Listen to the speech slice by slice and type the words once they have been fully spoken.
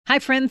Hi,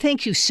 friend.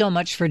 Thank you so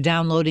much for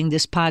downloading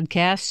this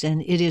podcast,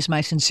 and it is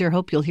my sincere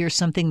hope you'll hear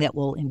something that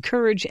will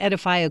encourage,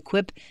 edify,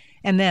 equip,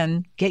 and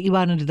then get you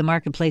out into the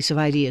marketplace of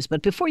ideas.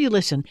 But before you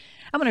listen,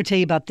 I'm going to tell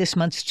you about this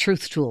month's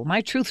Truth Tool.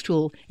 My Truth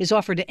Tool is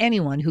offered to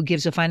anyone who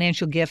gives a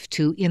financial gift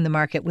to In the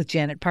Market with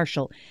Janet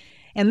Parshall.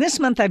 And this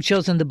month I've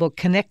chosen the book,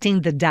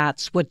 Connecting the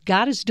Dots, What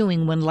God is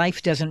Doing When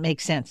Life Doesn't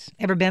Make Sense.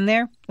 Ever been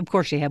there? Of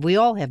course you have. We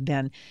all have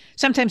been.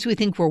 Sometimes we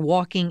think we're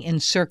walking in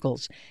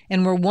circles,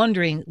 and we're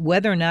wondering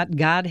whether or not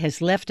God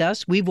has left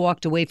us. We've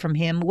walked away from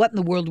Him. What in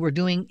the world we're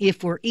doing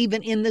if we're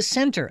even in the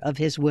center of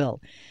His will.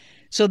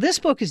 So this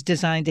book is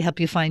designed to help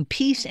you find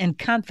peace and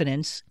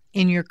confidence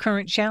in your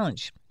current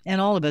challenge. And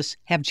all of us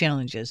have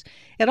challenges.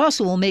 It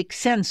also will make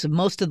sense of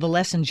most of the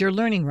lessons you're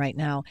learning right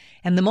now.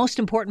 And the most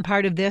important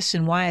part of this,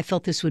 and why I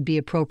felt this would be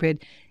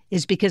appropriate,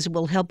 is because it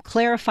will help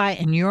clarify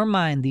in your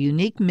mind the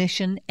unique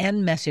mission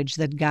and message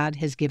that God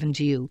has given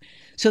to you.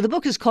 So the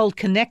book is called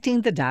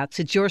Connecting the Dots.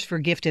 It's yours for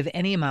a gift of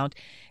any amount.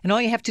 And all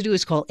you have to do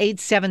is call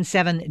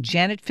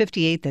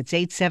 877-JANET-58. That's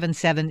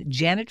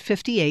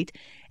 877-JANET-58.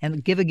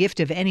 And give a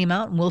gift of any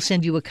amount, and we'll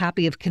send you a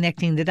copy of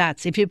Connecting the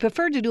Dots. If you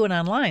prefer to do it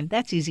online,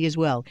 that's easy as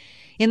well.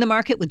 In the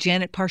Market with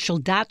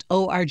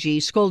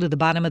JanetParshall.org. Scroll to the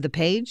bottom of the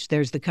page.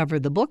 There's the cover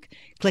of the book.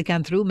 Click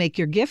on through, make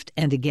your gift,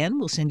 and again,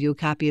 we'll send you a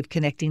copy of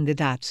Connecting the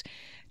Dots.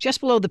 Just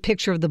below the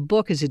picture of the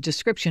book is a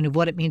description of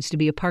what it means to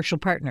be a partial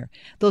partner.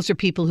 Those are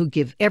people who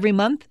give every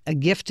month a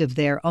gift of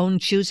their own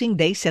choosing.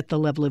 They set the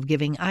level of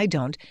giving. I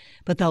don't.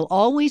 But they'll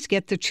always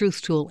get the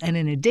Truth Tool, and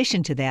in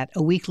addition to that,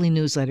 a weekly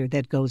newsletter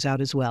that goes out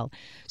as well.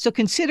 So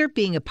consider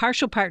being a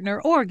partial partner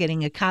or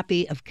getting a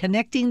copy of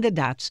Connecting the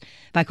Dots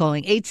by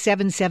calling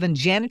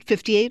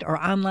 877-JANET-58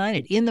 or online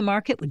at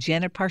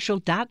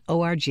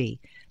inthemarketwithjanetparshall.org.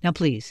 Now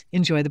please,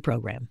 enjoy the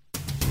program.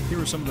 Here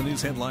are some of the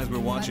news headlines we're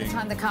watching. By the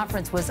time the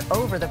conference was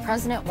over, the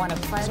president won a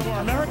pledge. So are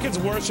Americans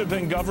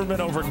worshiping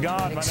government over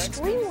God?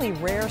 Extremely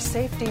rare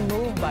safety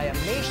move by a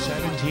nation.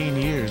 17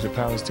 years the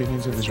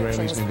Palestinians and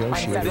Israelis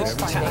negotiated.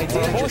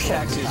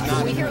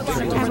 We hear a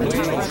lot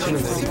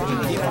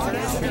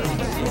of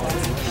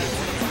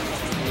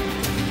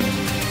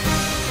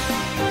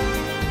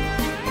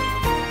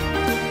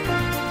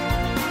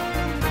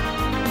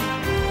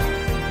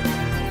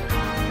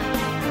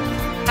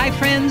Hi,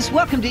 friends.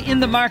 Welcome to In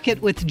the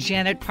Market with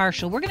Janet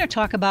Parshall. We're going to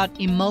talk about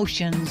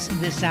emotions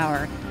this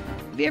hour.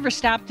 Have you ever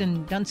stopped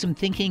and done some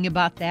thinking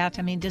about that?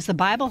 I mean, does the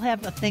Bible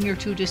have a thing or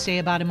two to say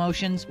about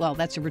emotions? Well,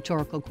 that's a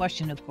rhetorical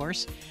question, of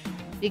course,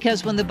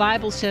 because when the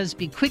Bible says,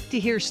 be quick to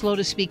hear, slow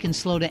to speak, and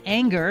slow to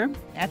anger,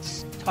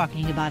 that's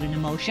talking about an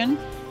emotion.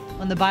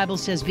 When the Bible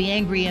says, be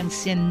angry and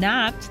sin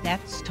not,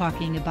 that's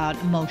talking about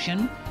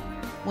emotion.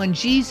 When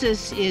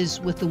Jesus is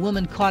with the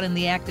woman caught in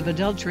the act of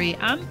adultery,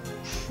 I'm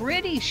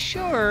pretty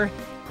sure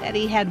that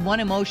he had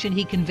one emotion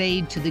he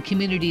conveyed to the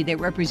community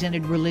that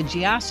represented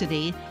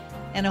religiosity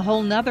and a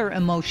whole nother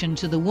emotion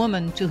to the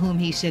woman to whom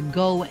he said,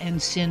 go and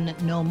sin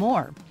no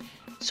more.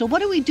 So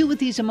what do we do with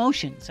these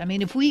emotions? I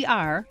mean, if we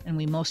are, and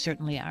we most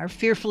certainly are,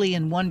 fearfully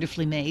and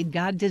wonderfully made,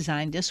 God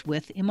designed us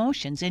with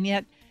emotions. And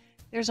yet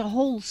there's a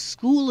whole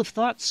school of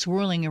thought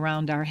swirling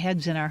around our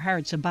heads and our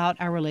hearts about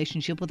our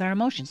relationship with our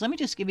emotions. Let me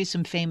just give you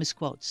some famous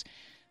quotes.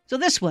 So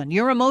this one,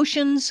 your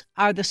emotions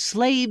are the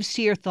slaves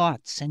to your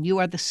thoughts, and you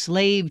are the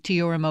slave to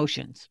your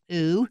emotions.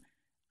 Ooh,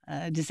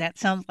 does that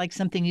sound like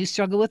something you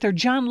struggle with? Or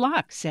John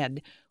Locke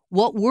said,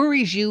 what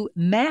worries you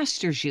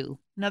masters you.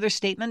 Another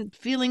statement,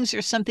 feelings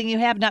are something you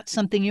have, not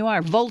something you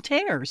are.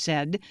 Voltaire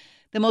said,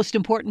 the most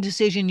important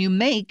decision you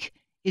make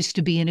is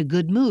to be in a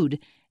good mood.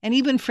 And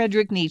even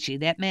Friedrich Nietzsche,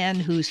 that man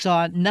who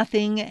saw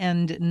nothing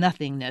and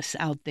nothingness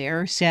out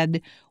there,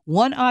 said,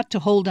 one ought to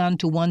hold on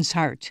to one's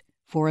heart.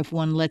 For if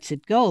one lets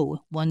it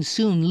go, one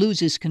soon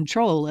loses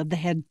control of the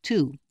head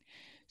too.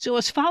 So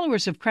as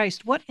followers of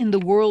Christ, what in the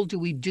world do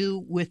we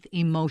do with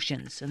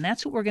emotions? And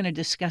that's what we're going to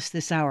discuss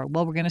this hour.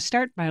 Well, we're going to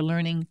start by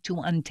learning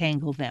to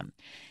untangle them.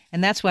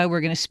 And that's why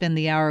we're going to spend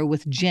the hour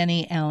with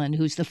Jenny Allen,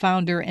 who's the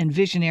founder and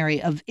visionary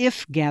of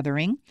If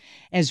Gathering,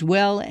 as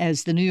well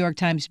as the New York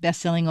Times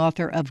bestselling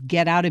author of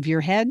Get Out of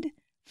Your Head,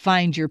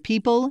 Find Your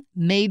People,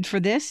 Made for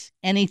This,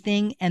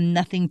 Anything and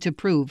Nothing to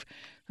Prove.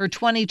 Her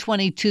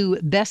 2022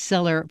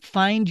 bestseller,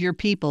 Find Your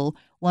People,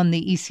 won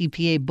the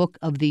ECPA Book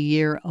of the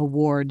Year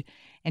award.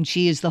 And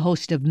she is the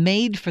host of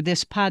Made for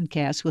This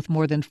podcast with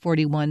more than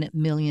 41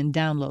 million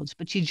downloads.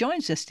 But she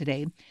joins us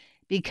today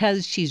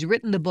because she's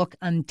written the book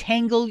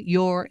Untangle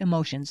Your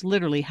Emotions,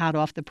 literally hot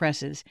off the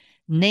presses,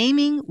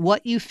 naming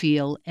what you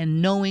feel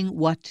and knowing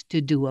what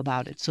to do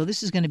about it. So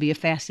this is going to be a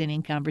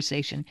fascinating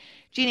conversation.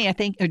 Jenny,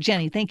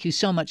 thank you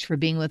so much for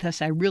being with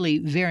us. I really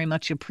very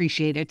much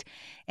appreciate it.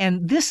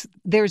 And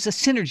there's a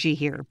synergy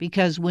here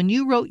because when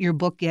you wrote your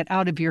book, Get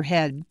Out of Your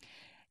Head,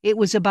 it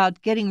was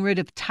about getting rid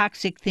of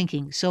toxic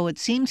thinking. So it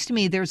seems to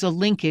me there's a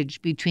linkage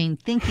between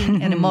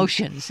thinking and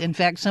emotions. In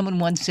fact, someone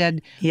once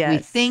said, yes, we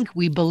think,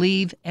 we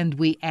believe, and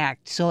we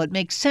act. So it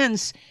makes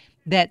sense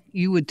that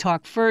you would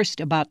talk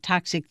first about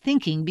toxic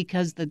thinking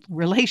because the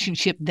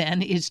relationship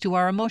then is to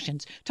our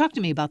emotions. Talk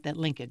to me about that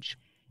linkage.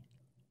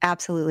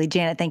 Absolutely.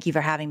 Janet, thank you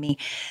for having me.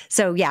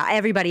 So yeah,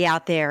 everybody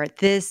out there,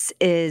 this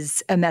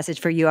is a message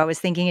for you. I was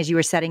thinking as you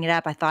were setting it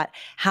up, I thought,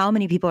 how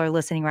many people are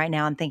listening right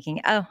now and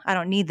thinking, oh, I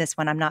don't need this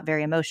one. I'm not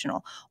very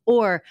emotional.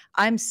 Or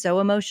I'm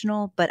so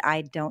emotional, but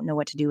I don't know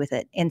what to do with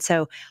it. And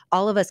so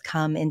all of us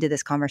come into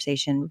this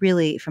conversation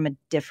really from a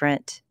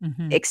different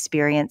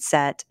experience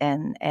set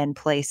and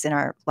place in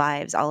our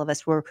lives. All of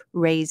us were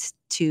raised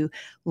to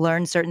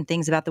learn certain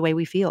things about the way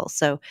we feel.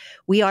 So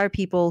we are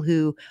people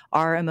who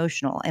are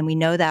emotional, and we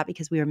know that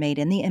because we were made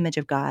in the image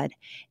of God.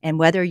 And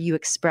whether you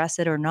express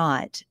it or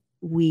not,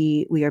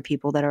 we are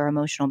people that are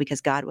emotional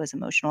because God was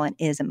emotional and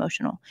is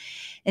emotional.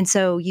 And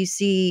so you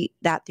see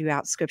that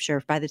throughout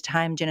Scripture. By the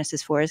time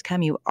Genesis 4 has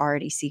come, you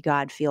already see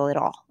God feel it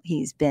all.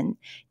 He's been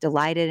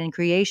delighted in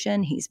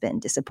creation. He's been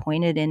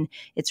disappointed in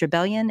its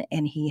rebellion,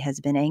 and he has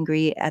been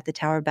angry at the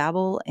Tower of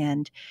Babel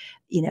and,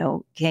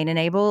 Cain and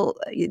Abel,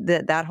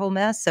 that whole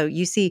mess. So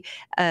you see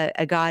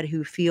a God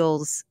who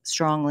feels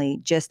strongly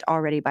just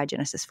already by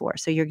Genesis 4.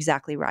 So you're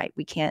exactly right.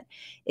 We can't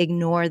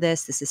ignore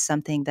this. This is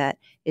something that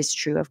is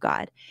true of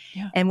God.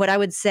 Yeah. And what I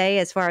would say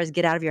as far as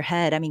Get Out of Your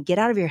Head, Get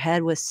Out of Your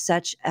Head was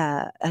such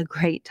a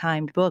great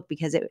timed book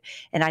because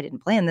and I didn't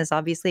plan this,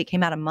 obviously. It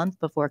came out a month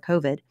before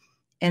COVID.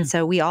 And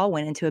so we all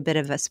went into a bit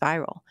of a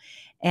spiral.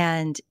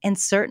 And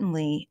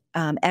certainly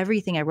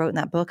everything I wrote in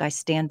that book, I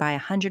stand by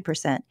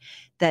 100%,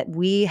 that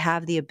we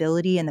have the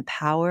ability and the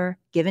power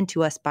given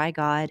to us by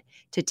God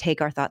to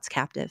take our thoughts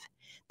captive,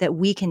 that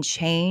we can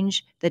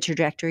change the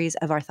trajectories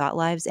of our thought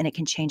lives and it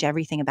can change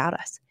everything about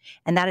us.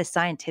 And that is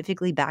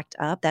scientifically backed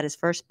up. That is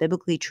first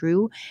biblically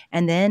true.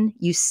 And then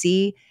you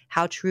see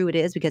how true it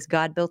is because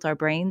God built our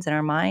brains and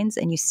our minds.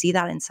 And you see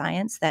that in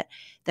science that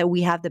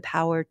we have the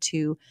power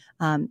to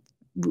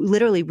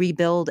literally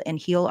rebuild and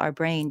heal our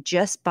brain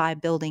just by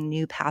building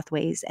new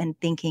pathways and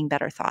thinking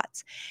better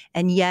thoughts.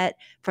 And yet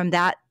from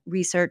that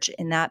research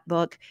in that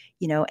book,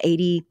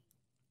 80%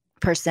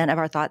 of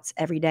our thoughts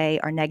every day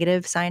are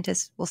negative,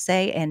 scientists will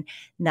say, and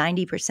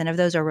 90% of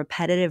those are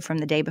repetitive from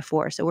the day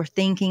before. So we're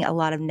thinking a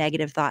lot of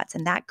negative thoughts,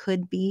 and that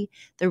could be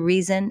the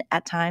reason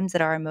at times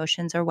that our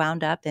emotions are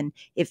wound up and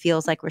it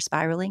feels like we're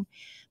spiraling.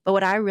 But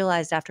what I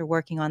realized after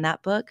working on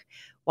that book,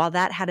 while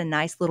that had a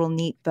nice little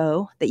neat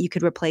bow that you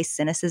could replace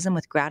cynicism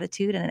with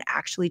gratitude, and it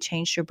actually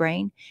changed your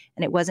brain,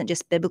 and it wasn't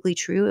just biblically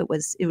true, it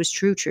was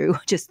true,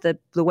 just the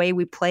way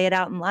we play it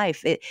out in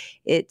life,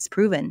 it's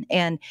proven.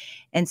 And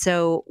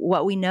so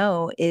what we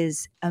know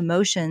is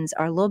emotions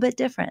are a little bit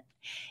different.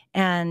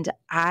 And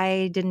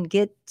I didn't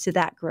get to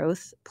that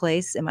growth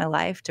place in my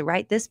life to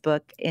write this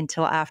book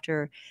until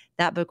after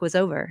that book was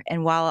over.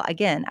 And while,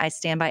 again, I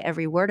stand by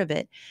every word of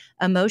it,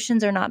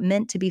 emotions are not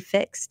meant to be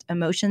fixed.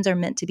 Emotions are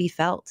meant to be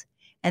felt.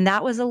 And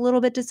that was a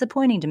little bit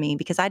disappointing to me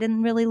because I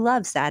didn't really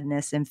love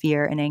sadness and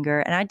fear and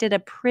anger. And I did a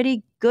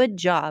pretty good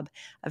job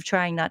of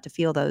trying not to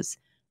feel those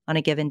on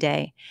a given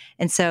day.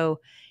 And so,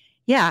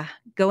 yeah,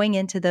 going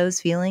into those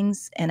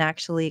feelings and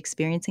actually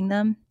experiencing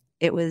them,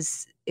 it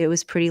was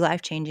pretty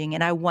life-changing.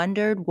 And I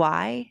wondered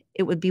why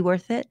it would be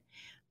worth it,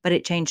 but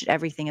it changed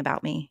everything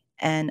about me.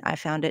 And I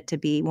found it to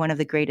be one of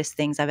the greatest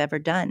things I've ever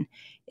done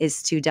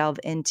is to delve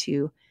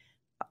into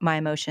my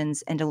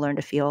emotions and to learn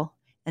to feel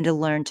and to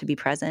learn to be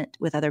present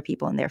with other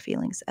people and their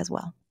feelings as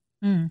well.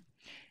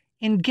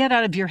 And Get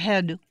Out of Your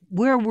Head,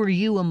 where were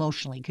you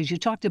emotionally? Because you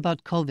talked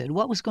about COVID.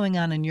 What was going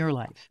on in your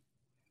life?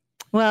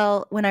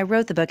 Well, when I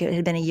wrote the book, it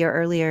had been a year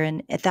earlier.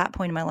 And at that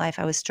point in my life,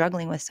 I was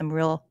struggling with some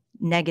real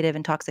negative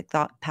and toxic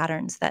thought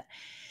patterns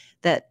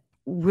that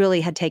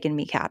really had taken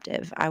me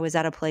captive. I was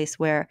at a place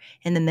where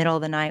in the middle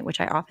of the night,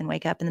 which I often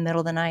wake up in the middle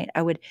of the night,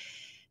 I would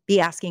be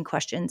asking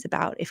questions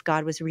about if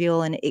God was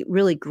real, and it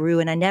really grew.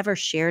 And I never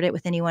shared it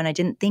with anyone. I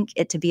didn't think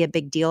it to be a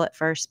big deal at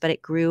first, but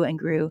it grew and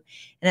grew.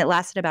 And it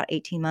lasted about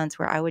 18 months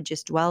where I would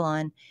just dwell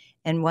on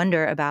and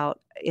wonder about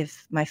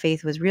if my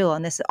faith was real.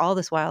 And all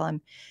this while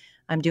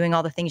I'm doing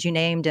all the things you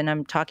named and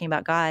I'm talking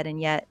about God.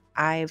 And yet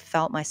I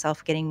felt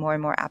myself getting more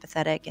and more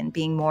apathetic and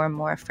being more and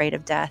more afraid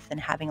of death and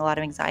having a lot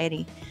of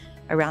anxiety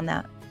around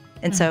that.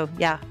 And so,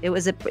 yeah, it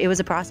was a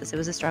process. It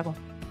was a struggle.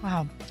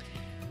 Wow.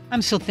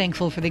 I'm so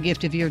thankful for the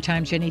gift of your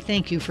time, Jenny.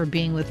 Thank you for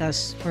being with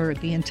us for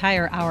the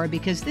entire hour,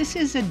 because this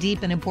is a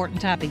deep and important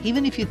topic.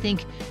 Even if you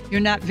think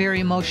you're not very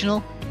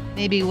emotional,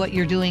 maybe what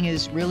you're doing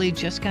is really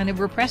just kind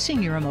of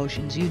repressing your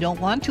emotions. You don't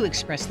want to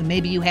express them.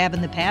 Maybe you have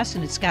in the past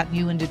and it's gotten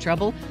you into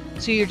trouble,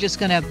 so you're just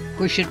going to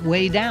push it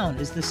way down,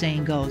 as the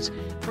saying goes.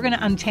 We're going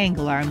to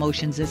untangle our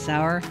emotions this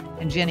hour,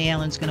 and Jenny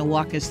Allen's going to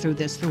walk us through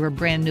this through her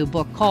brand new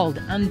book called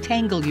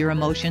Untangle Your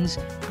Emotions,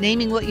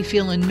 naming what you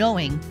feel and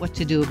knowing what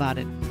to do about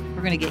it.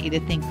 We're going to get you to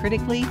think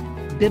critically,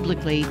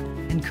 biblically,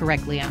 and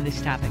correctly on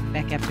this topic.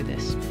 Back after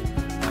this.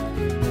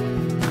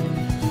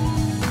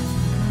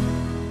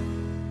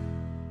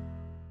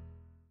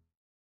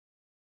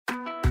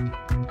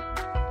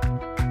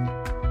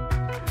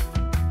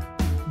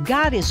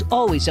 God is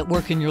always at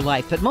work in your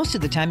life, but most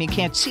of the time you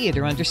can't see it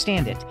or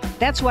understand it.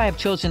 That's why I've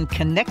chosen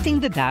Connecting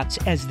the Dots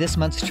as this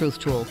month's Truth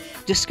Tool.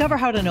 Discover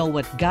how to know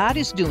what God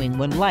is doing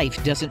when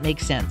life doesn't make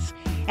sense.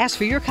 Ask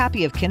for your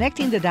copy of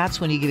Connecting the Dots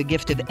when you give a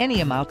gift of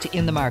any amount to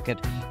In the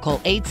Market. Call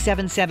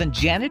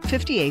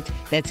 877-JANET-58.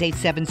 That's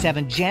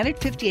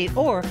 877-JANET-58.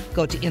 Or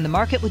go to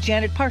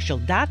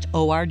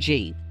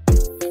inthemarketwithjanetparshall.org.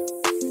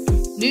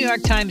 New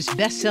York Times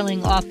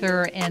bestselling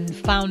author and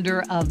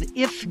founder of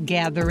If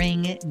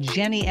Gathering,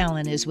 Jenny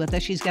Allen, is with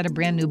us. She's got a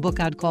brand new book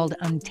out called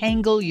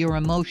Untangle Your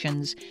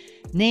Emotions,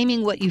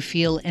 Naming What You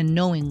Feel and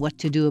Knowing What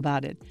to Do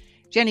About It.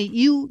 Jenny,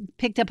 you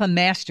picked up a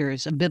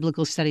master's of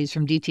biblical studies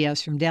from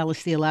DTS, from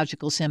Dallas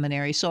Theological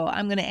Seminary. So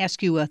I'm going to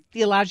ask you a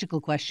theological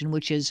question,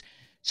 which is,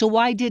 so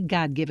why did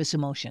God give us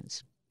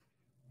emotions?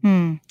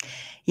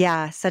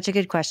 Yeah, such a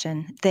good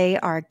question. They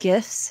are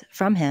gifts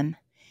from Him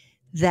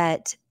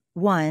that,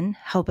 one,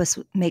 help us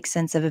make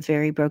sense of a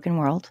very broken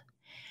world.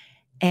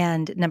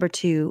 And number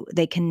two,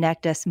 they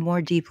connect us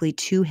more deeply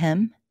to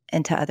Him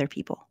and to other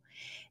people.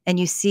 And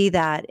you see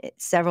that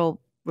several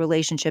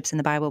relationships in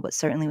the Bible, but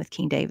certainly with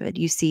King David.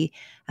 You see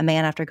a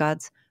man after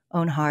God's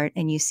own heart,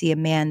 and you see a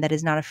man that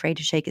is not afraid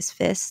to shake his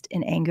fist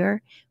in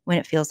anger when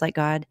it feels like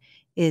God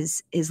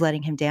is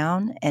letting him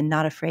down, and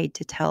not afraid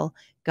to tell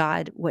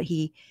God what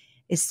he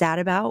is sad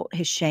about,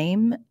 his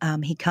shame.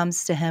 He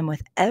comes to him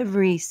with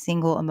every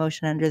single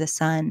emotion under the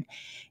sun.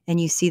 And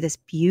you see this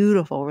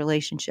beautiful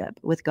relationship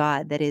with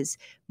God that is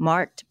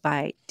marked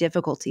by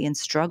difficulty and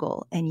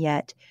struggle. And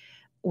yet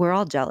we're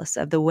all jealous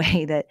of the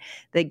way that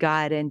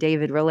God and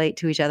David relate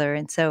to each other.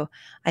 And so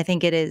I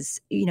think it is,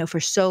 for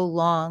so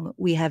long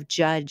we have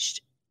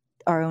judged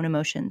our own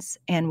emotions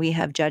and we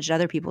have judged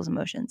other people's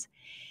emotions.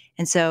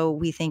 And so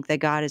we think that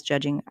God is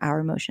judging our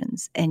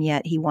emotions, and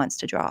yet He wants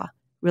to draw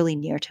really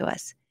near to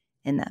us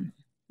in them.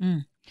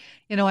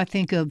 I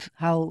think of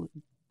how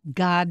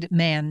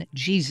God-man,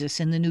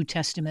 Jesus, in the New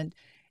Testament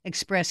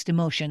expressed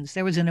emotions.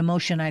 There was an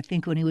emotion, I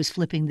think, when He was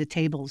flipping the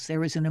tables. There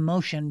was an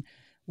emotion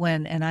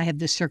when, and I have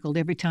this circled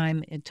every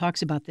time it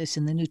talks about this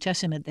in the New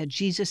Testament, that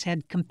Jesus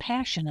had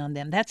compassion on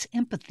them. That's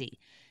empathy.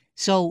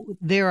 So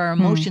there are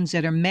emotions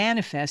that are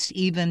manifest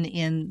even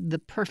in the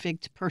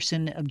perfect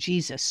person of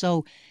Jesus.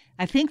 So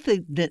I think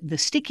the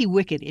sticky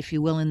wicket, if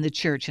you will, in the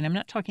church, and I'm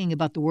not talking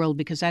about the world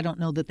because I don't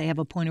know that they have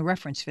a point of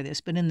reference for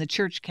this, but in the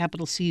church,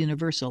 capital C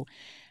universal,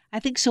 I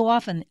think so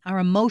often our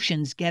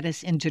emotions get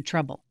us into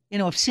trouble.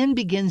 If sin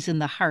begins in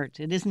the heart,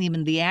 it isn't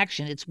even the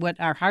action, it's what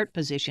our heart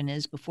position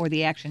is before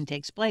the action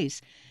takes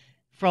place.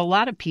 For a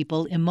lot of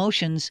people,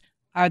 emotions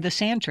are the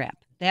sand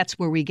trap. That's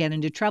where we get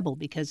into trouble,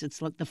 because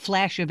it's like the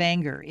flash of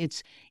anger.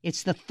 It's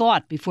the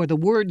thought before the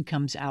word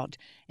comes out.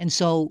 And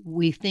so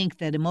we think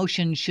that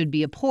emotion should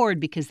be abhorred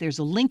because there's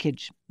a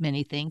linkage,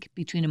 many think,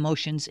 between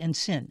emotions and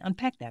sin.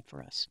 Unpack that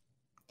for us.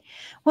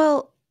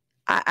 Well,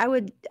 I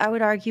would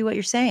argue what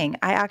you're saying.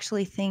 I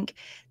actually think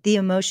the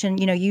emotion,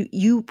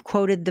 you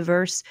quoted the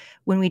verse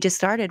when we just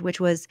started, which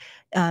was,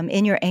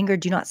 in your anger,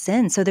 do not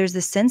sin. So there's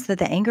this sense that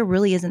the anger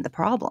really isn't the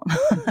problem.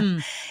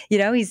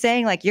 He's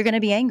saying, like, you're going to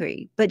be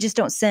angry, but just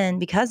don't sin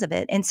because of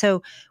it. And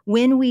so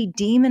when we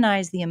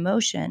demonize the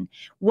emotion,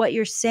 what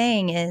you're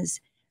saying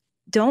is,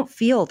 don't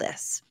feel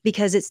this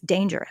because it's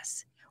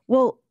dangerous.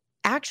 Well,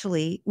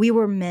 actually, we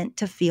were meant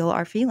to feel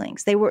our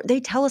feelings. They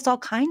tell us all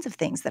kinds of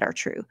things that are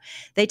true.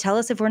 They tell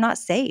us if we're not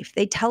safe.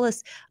 They tell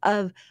us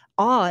of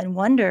awe and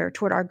wonder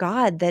toward our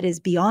God that is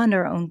beyond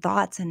our own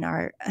thoughts and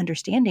our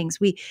understandings.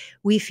 We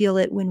feel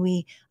it when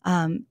we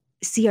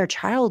see our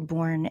child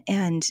born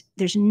and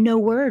there's no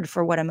word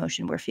for what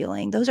emotion we're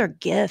feeling. Those are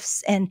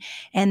gifts, and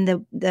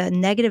the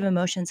negative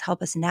emotions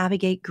help us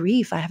navigate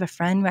grief. I have a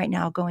friend right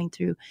now going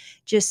through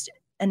just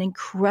an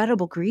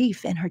incredible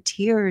grief, and her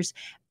tears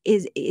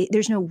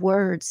there's no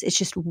words. It's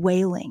just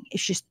wailing.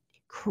 It's just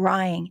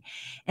crying.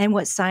 And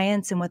what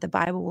science and what the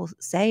Bible will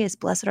say is,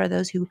 blessed are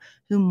those who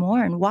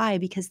mourn. Why?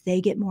 Because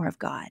they get more of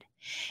God.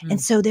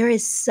 And so there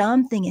is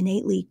something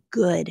innately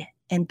good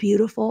and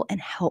beautiful and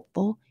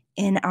helpful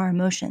in our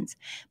emotions.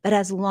 But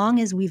as long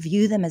as we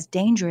view them as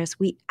dangerous,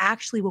 we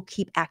actually will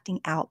keep acting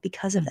out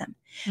because of them.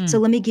 So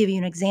let me give you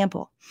an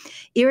example.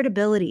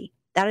 Irritability,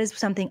 that is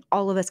something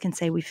all of us can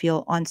say we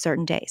feel on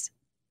certain days.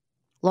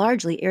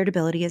 Largely,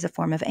 irritability is a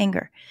form of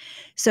anger.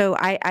 So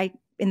I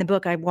in the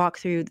book, I walk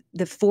through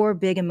the 4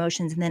 big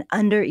emotions, and then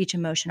under each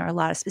emotion are a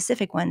lot of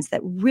specific ones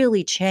that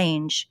really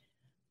change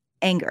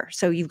anger.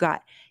 So you've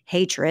got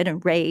hatred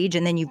and rage,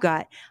 and then you've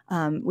got,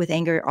 with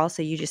anger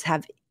also, you just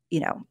have,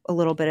 a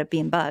little bit of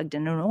being bugged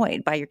and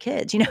annoyed by your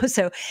kids,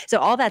 so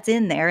all that's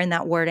in there in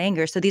that word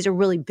anger. So these are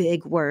really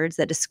big words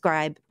that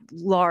describe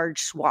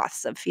large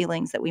swaths of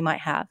feelings that we might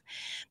have.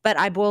 But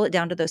I boil it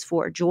down to those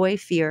 4: joy,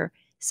 fear,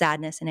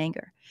 sadness, and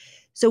anger.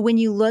 So when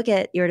you look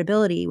at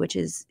irritability, which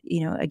is,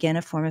 again,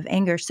 a form of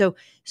anger, so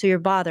you're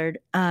bothered.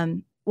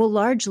 Well,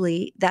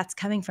 largely that's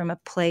coming from a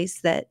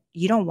place that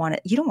you don't want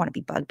to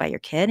be bugged by your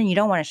kid, and you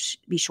don't want to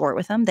be short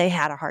with them. They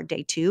had a hard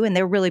day too, and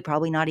they're really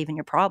probably not even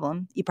your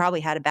problem. You probably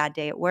had a bad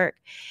day at work.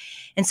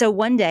 And so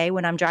one day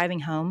when I'm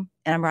driving home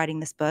and I'm writing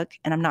this book,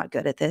 and I'm not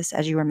good at this,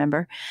 as you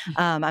remember,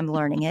 I'm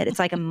learning it. It's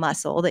like a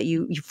muscle that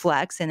you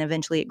flex, and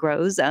eventually it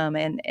grows.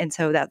 And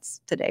so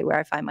that's today where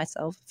I find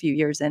myself a few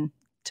years in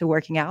to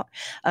working out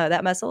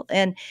that muscle.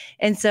 And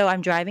so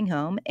I'm driving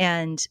home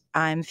and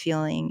I'm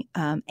feeling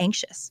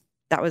anxious.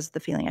 That was the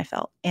feeling I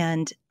felt.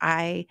 And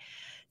I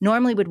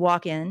normally would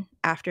walk in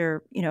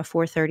after,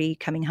 4:30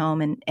 coming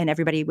home and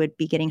everybody would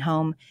be getting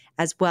home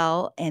as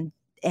well. And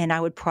I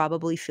would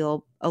probably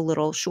feel a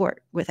little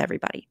short with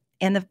everybody.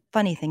 And the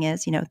funny thing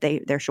is,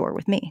 they're short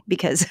with me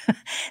because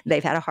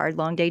they've had a hard,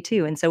 long day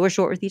too. And so we're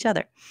short with each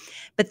other.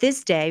 But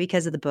this day,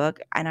 because of the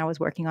book, and I was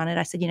working on it,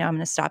 I said, I'm going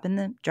to stop in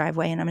the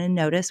driveway and I'm going to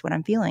notice what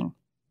I'm feeling.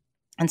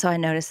 And so I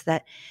noticed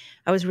that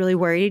I was really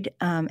worried,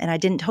 and I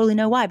didn't totally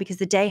know why, because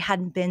the day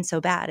hadn't been so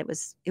bad. It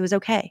was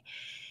okay.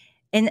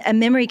 And a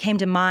memory came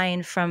to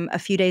mind from a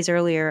few days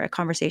earlier, a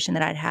conversation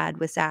that I'd had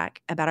with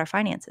Zach about our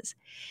finances.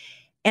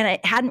 And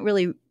it hadn't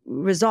really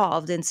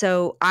resolved. And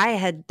so I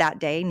had that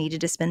day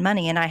needed to spend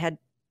money, and I had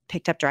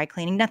picked up dry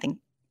cleaning, nothing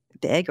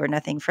big or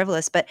nothing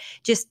frivolous, but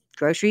just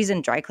groceries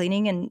and dry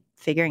cleaning and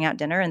figuring out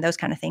dinner and those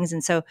kind of things.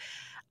 And so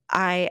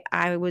I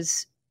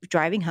was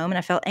driving home and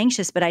I felt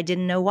anxious, but I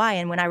didn't know why.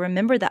 And when I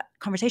remembered that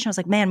conversation, I was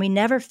like, man, we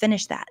never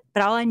finished that.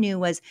 But all I knew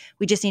was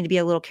we just need to be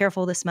a little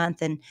careful this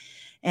month.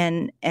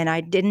 And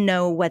I didn't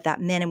know what that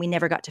meant, and we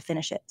never got to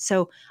finish it.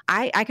 So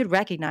I could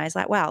recognize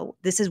like, wow,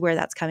 this is where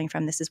that's coming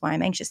from. This is why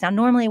I'm anxious. Now,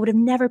 normally I would have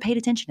never paid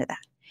attention to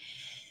that.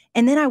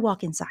 And then I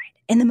walk inside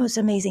and the most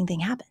amazing thing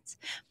happens.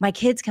 My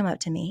kids come up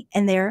to me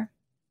and they're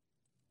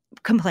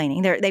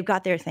complaining. They've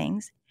got their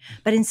things,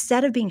 but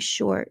instead of being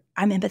short,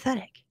 I'm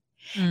empathetic.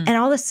 And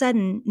all of a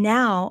sudden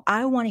now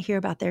I want to hear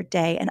about their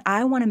day and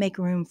I want to make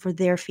room for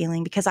their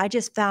feeling, because I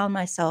just found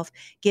myself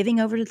giving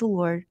over to the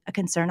Lord a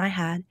concern I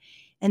had,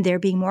 and there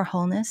being more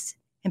wholeness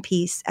and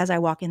peace as I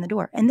walk in the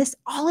door. And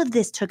all of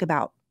this took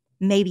about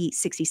maybe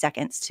 60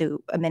 seconds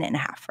to a minute and a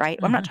half, right?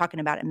 I'm not talking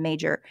about a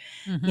major,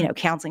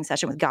 counseling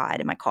session with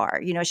God in my car.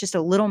 It's just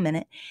a little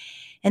minute.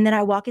 And then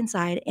I walk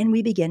inside and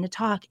we begin to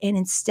talk. And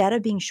instead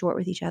of being short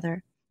with each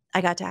other,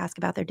 I got to ask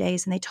about their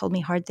days, and they told me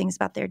hard things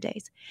about their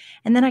days.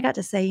 And then I got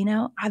to say,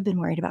 I've been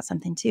worried about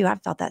something too.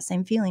 I've felt that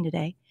same feeling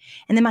today.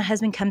 And then my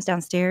husband comes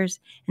downstairs,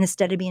 and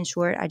instead of being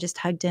short, I just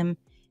hugged him,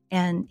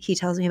 and he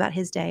tells me about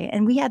his day.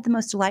 And we had the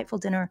most delightful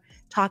dinner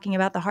talking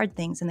about the hard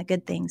things and the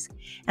good things.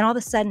 And all of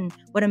a sudden,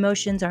 what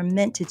emotions are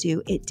meant to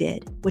do, it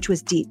did, which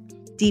was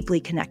deeply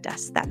connect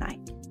us that night.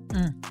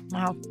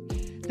 Wow.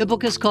 The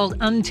book is called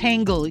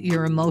Untangle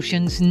Your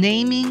Emotions,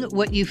 Naming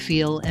What You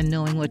Feel and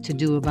Knowing What to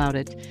Do About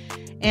It.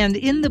 And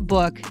in the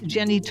book,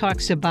 Jenny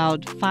talks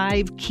about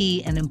 5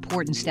 key and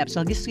important steps.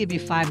 I'll just give you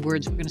 5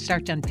 words. We're going to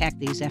start to unpack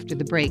these after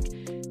the break.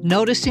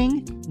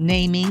 Noticing,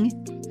 naming,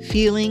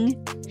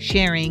 feeling,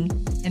 sharing,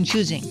 and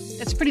choosing.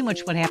 That's pretty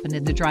much what happened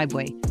in the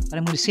driveway. But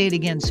I'm going to say it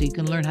again so you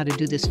can learn how to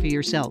do this for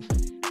yourself.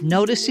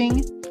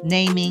 Noticing,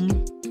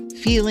 naming,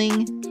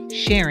 feeling,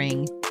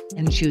 sharing,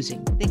 and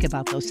choosing. Think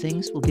about those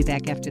things. We'll be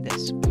back after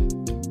this.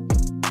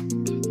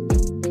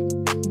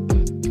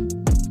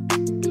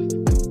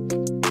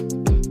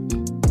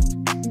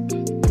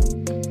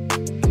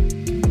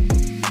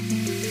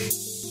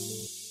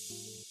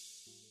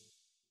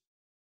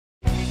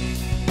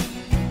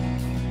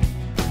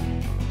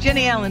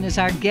 Jenny Allen is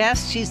our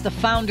guest. She's the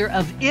founder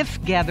of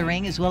If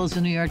Gathering, as well as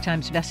the New York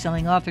Times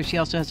bestselling author. She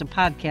also has a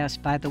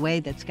podcast, by the way,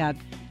 that's got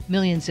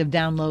millions of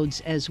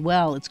downloads as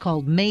well. It's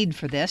called Made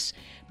for This.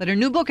 But her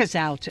new book is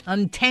out,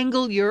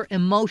 Untangle Your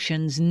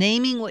Emotions,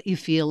 Naming What You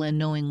Feel and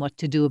Knowing What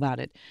to Do About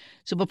It.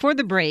 So before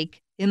the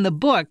break, in the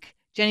book,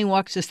 Jenny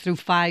walks us through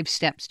 5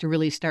 steps to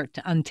really start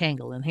to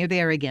untangle. And here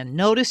they are again: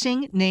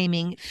 noticing,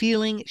 naming,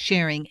 feeling,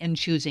 sharing, and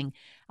choosing.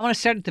 I want to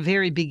start at the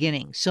very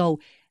beginning. So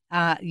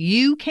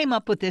you came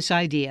up with this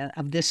idea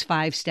of this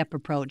 5-step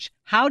approach.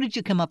 How did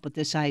you come up with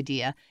this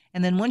idea?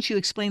 And then once you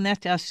explain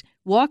that to us,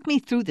 walk me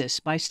through this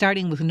by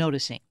starting with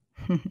noticing.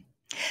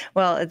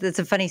 Well, it's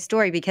a funny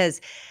story because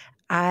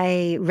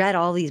I read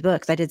all these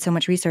books. I did so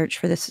much research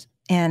for this,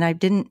 and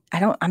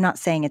I'm not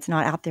saying it's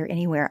not out there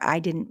anywhere. I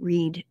didn't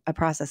read a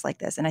process like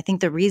this. And I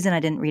think the reason I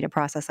didn't read a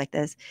process like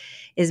this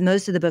is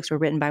most of the books were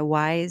written by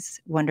wise,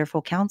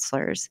 wonderful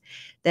counselors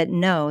that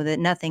know that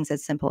nothing's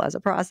as simple as a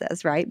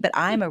process, right? But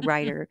I'm a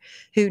writer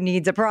who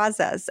needs a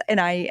process.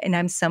 And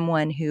I'm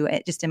someone who,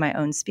 just in my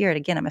own spirit,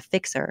 again, I'm a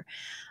fixer.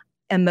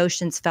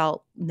 Emotions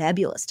felt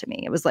nebulous to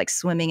me. It was like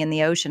swimming in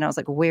the ocean. I was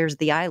like, where's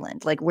the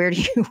island? Like, where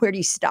do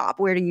you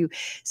stop? Where do you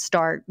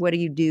start? What do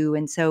you do?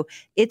 And so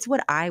it's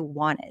what I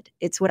wanted.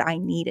 It's what I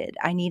needed.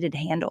 I needed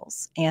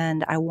handles,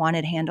 and I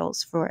wanted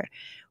handles for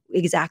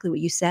exactly what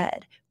you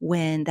said.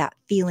 When that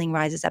feeling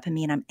rises up in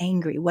me and I'm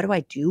angry, what do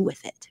I do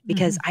with it?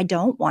 Because I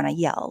don't want to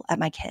yell at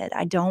my kid.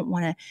 I don't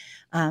want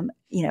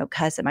to,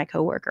 cuss at my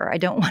coworker. I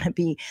don't want to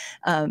be,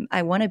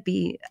 I want to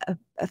be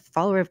a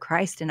follower of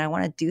Christ, and I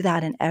want to do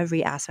that in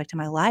every aspect of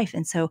my life.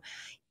 And so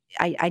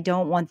I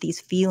don't want these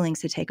feelings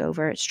to take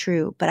over. It's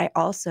true. But I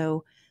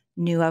also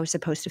knew I was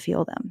supposed to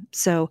feel them.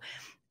 So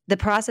the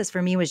process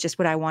for me was just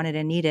what I wanted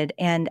and needed.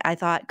 And I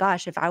thought,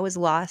 gosh, if I was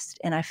lost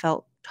and I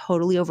felt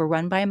totally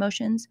overrun by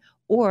emotions,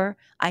 or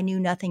I knew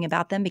nothing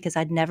about them because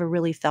I'd never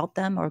really felt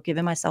them or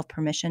given myself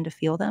permission to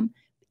feel them,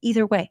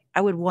 either way,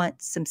 I would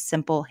want some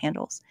simple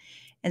handles.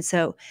 And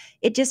so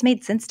it just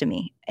made sense to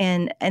me.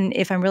 And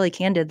if I'm really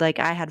candid, like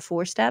I had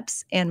 4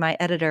 steps and my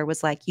editor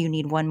was like, you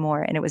need one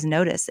more. And it was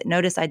notice.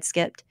 Notice I'd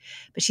skipped.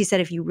 But she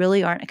said, if you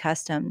really aren't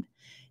accustomed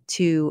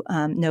to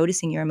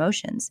noticing your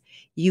emotions,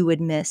 you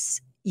wouldn't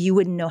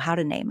know how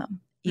to name them.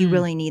 You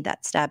really need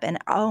that step. And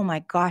oh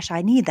my gosh,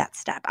 I need that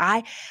step.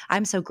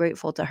 I'm so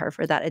grateful to her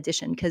for that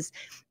addition because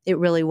it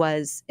really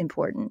was an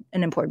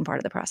important part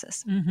of the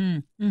process.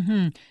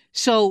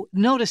 So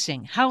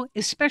noticing how,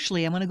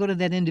 especially, I want to go to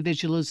that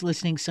individual who's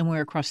listening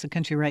somewhere across the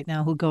country right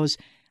now who goes,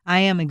 I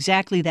am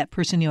exactly that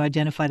person you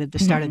identified at the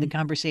start of the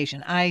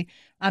conversation. I'm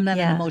not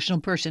an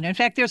emotional person. In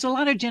fact, there's a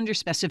lot of gender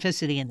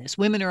specificity in this.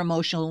 Women are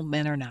emotional,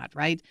 men are not,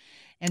 right?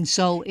 And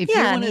so if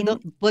you're one of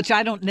the, which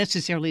I don't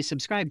necessarily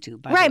subscribe to,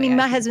 by the way. I mean,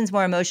 my husband's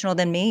more emotional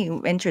than me,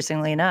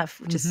 interestingly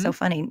enough, which is so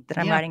funny that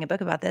I'm writing a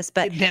book about this,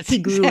 but he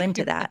grew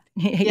into that.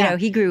 You know,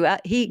 he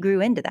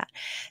grew into that.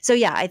 So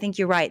yeah, I think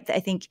you're right. I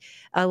think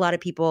a lot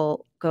of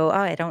people go, oh,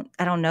 I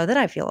don't know that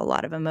I feel a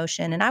lot of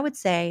emotion. And I would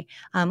say,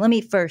 let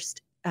me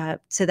first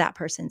to that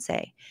person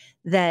say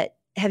that,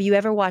 have you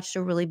ever watched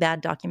a really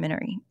bad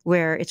documentary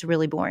where it's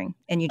really boring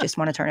and you just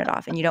want to turn it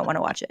off and you don't want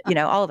to watch it? You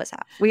know, all of us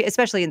have.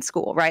 Especially in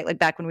school, right? Like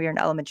back when we were in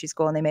elementary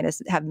school and they made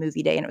us have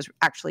movie day and it was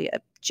actually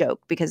a joke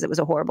because it was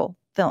a horrible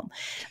film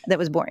that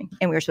was boring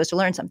and we were supposed to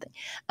learn something.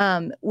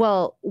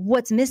 Well,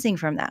 what's missing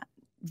from that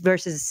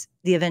versus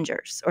the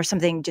Avengers or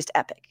something just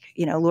epic,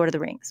 you know, Lord of the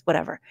Rings,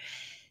 whatever,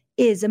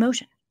 is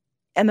emotion.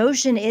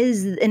 Emotion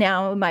is,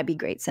 now it might be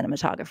great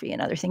cinematography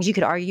and other things you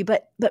could argue,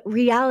 but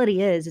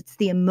reality is it's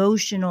the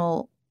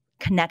emotional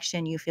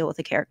connection you feel with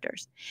the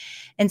characters.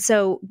 And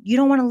so you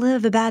don't want to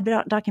live a bad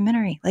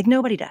documentary. Like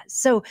nobody does.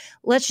 So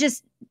let's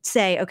just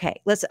say,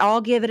 okay, let's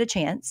all give it a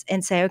chance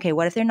and say, okay,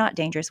 what if they're not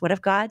dangerous? What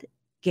if God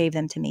gave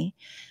them to me?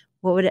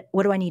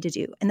 What do I need to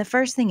do? And the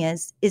first thing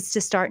is to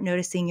start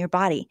noticing your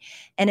body.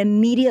 And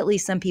immediately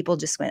some people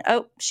just went,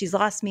 oh, she's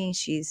lost me.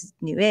 She's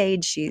new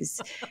age. She's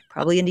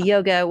probably into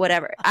yoga,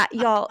 whatever.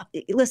 Y'all,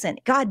 listen,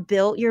 God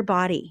built your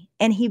body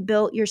and he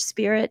built your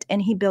spirit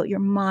and he built your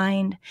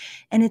mind.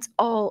 And it's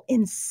all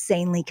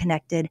insanely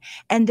connected.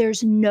 And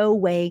there's no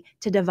way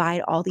to divide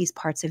all these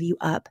parts of you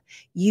up.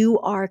 You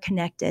are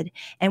connected.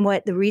 And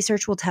what the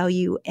research will tell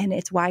you, and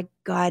it's why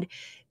God,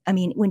 I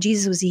mean, when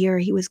Jesus was here,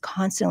 he was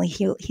constantly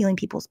healing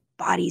people's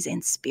bodies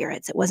and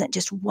spirits. It wasn't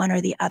just one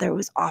or the other. It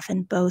was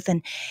often both.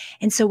 And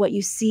so what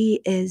you see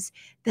is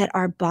that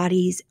our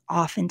bodies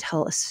often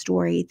tell a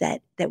story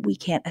that we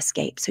can't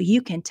escape. So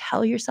you can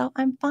tell yourself,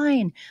 I'm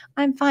fine.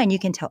 I'm fine. You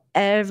can tell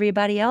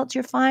everybody else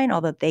you're fine,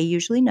 although they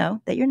usually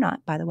know that you're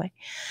not, by the way.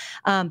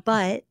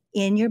 But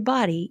in your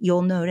body,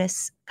 you'll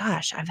notice,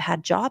 gosh, I've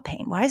had jaw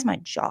pain. Why is my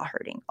jaw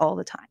hurting all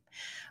the time?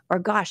 Or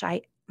gosh,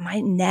 my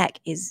neck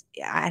is,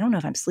 I don't know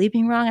if I'm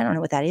sleeping wrong. I don't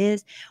know what that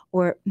is.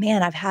 Or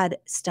man, I've had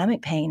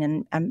stomach pain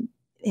and I'm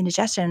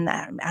indigestion.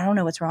 I don't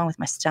know what's wrong with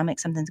my stomach.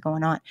 Something's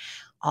going on.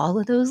 All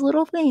of those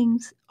little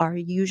things are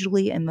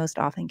usually and most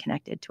often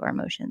connected to our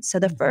emotions. So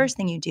the first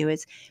thing you do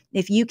is,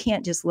 if you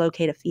can't just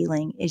locate a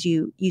feeling, is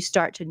you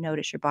start to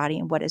notice your body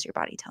and what is your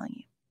body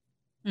telling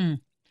you.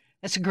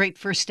 That's a great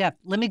first step.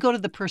 Let me go to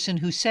the person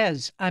who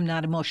says, I'm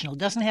not emotional,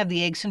 doesn't have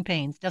the aches and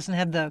pains, doesn't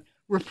have the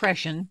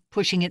repression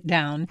pushing it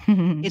down.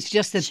 It's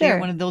just that they're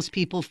one of those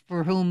people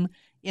for whom,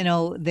 you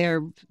know,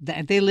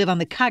 they live on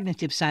the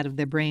cognitive side of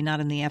their brain,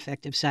 not on the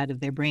affective side of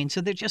their brain.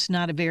 So they're just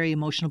not a very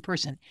emotional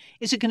person.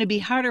 Is it going to be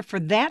harder for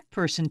that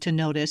person to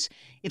notice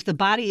if the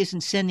body isn't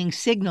sending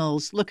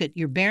signals? Look,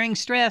 you're bearing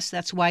stress.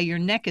 That's why your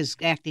neck is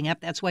acting up.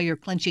 That's why you're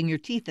clenching your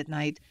teeth at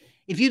night.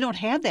 If you don't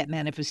have that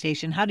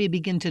manifestation, how do you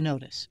begin to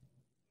notice?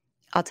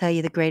 I'll tell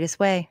you the greatest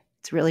way.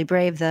 It's really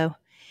brave, though.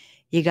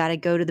 You got to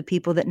go to the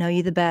people that know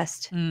you the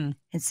best and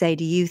say,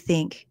 do you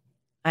think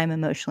I'm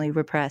emotionally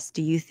repressed?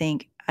 Do you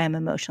think I'm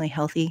emotionally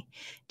healthy?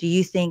 Do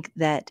you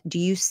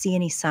see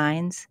any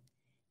signs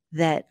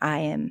that I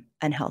am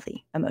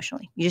unhealthy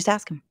emotionally? You just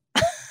ask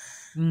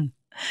them.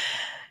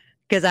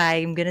 Because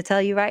I'm going to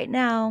tell you right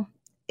now,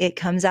 it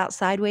comes out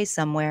sideways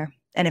somewhere.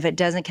 And if it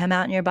doesn't come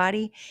out in your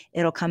body,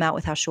 it'll come out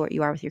with how short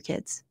you are with your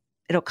kids.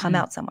 It'll come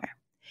out somewhere.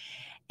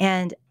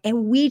 And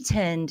we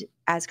tend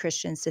as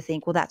Christians to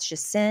think, well, that's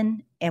just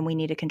sin and we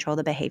need to control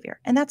the behavior.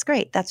 And that's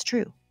great. That's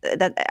true.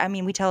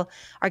 We tell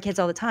our kids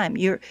all the time,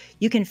 you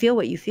can feel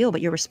what you feel, but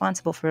you're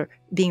responsible for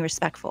being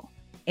respectful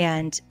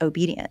and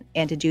obedient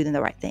and to do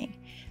the right thing.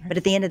 Right. But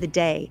at the end of the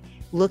day,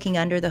 looking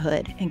under the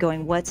hood and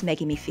going, what's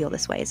making me feel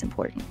this way is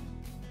important.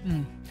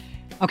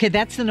 Okay,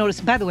 that's the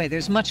notice. By the way,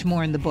 there's much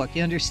more in the book.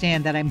 You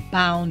understand that I'm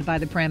bound by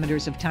the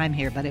parameters of time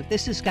here. But if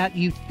this has got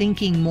you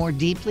thinking more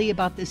deeply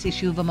about this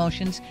issue of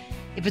emotions,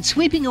 if it's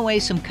sweeping away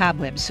some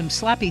cobwebs, some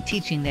sloppy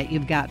teaching that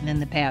you've gotten in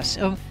the past,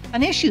 or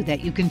an issue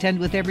that you contend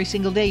with every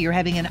single day, you're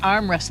having an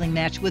arm wrestling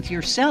match with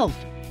yourself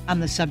on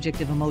the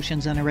subject of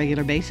emotions on a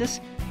regular basis,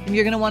 then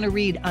you're going to want to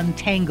read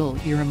Untangle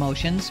Your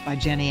Emotions by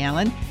Jenny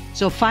Allen.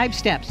 So 5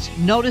 steps: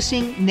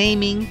 noticing,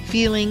 naming,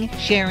 feeling,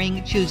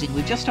 sharing, choosing.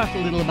 We've just talked a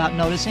little about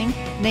noticing,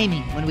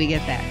 naming when we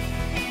get back.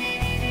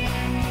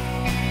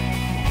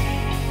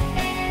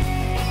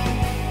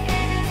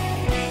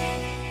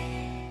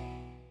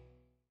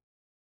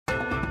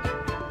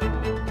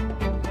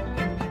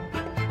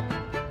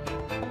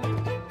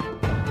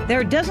 There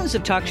are dozens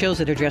of talk shows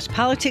that address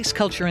politics,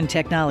 culture, and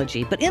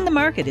technology, but In the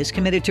Market is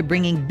committed to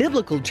bringing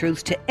biblical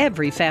truth to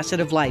every facet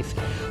of life.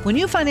 When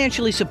you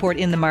financially support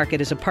In the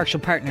Market as a partial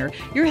partner,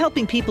 you're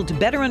helping people to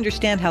better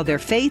understand how their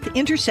faith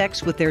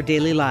intersects with their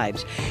daily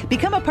lives.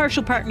 Become a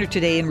partial partner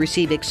today and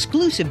receive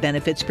exclusive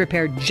benefits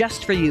prepared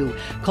just for you.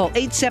 Call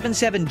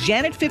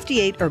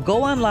 877-JANET-58 or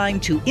go online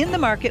to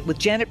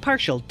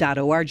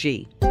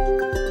inthemarketwithjanetpartial.org.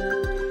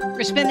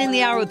 We're spending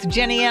the hour with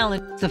Jenny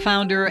Allen, the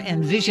founder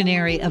and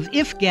visionary of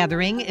If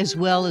Gathering, as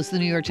well as the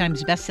New York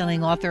Times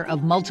bestselling author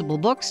of multiple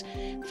books.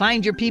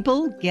 Find Your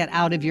People, Get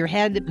Out of Your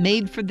Head,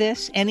 Made for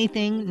This,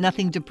 Anything,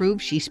 Nothing to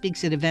Prove. She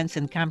speaks at events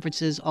and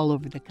conferences all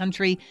over the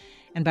country.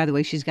 And by the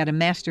way, she's got a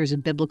master's in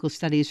biblical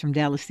studies from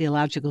Dallas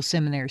Theological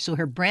Seminary. So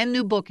her brand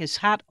new book is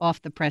hot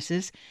off the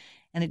presses,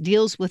 and it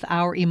deals with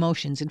our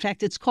emotions. In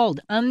fact, it's called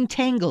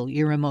Untangle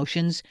Your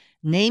Emotions,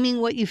 Naming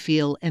What You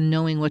Feel and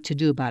Knowing What to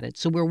Do About It.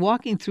 So we're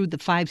walking through the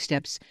 5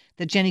 steps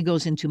that Jenny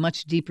goes into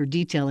much deeper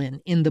detail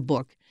in the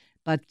book.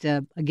 But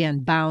again,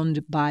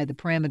 bound by the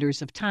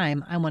parameters of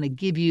time, I want to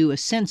give you a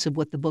sense of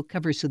what the book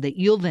covers so that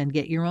you'll then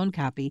get your own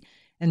copy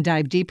and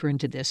dive deeper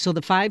into this. So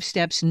the 5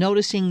 steps: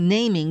 noticing,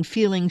 naming,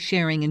 feeling,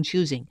 sharing, and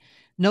choosing.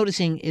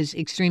 Noticing is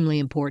extremely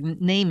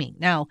important. Naming.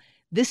 Now,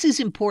 this is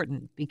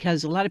important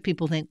because a lot of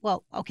people think,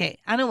 well, okay,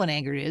 I know what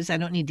anger is. I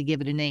don't need to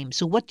give it a name.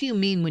 So what do you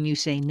mean when you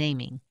say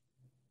naming?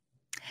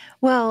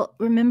 Well,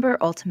 remember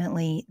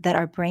ultimately that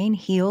our brain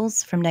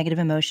heals from negative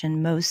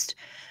emotion most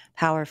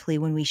powerfully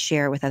when we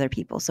share with other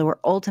people. So we're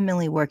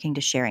ultimately working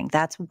to sharing.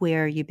 That's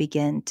where you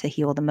begin to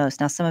heal the most.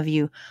 Now, some of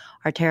you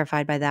are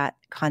terrified by that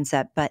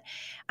concept, but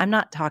I'm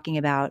not talking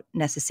about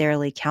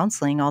necessarily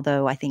counseling,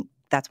 although I think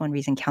that's one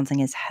reason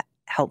counseling is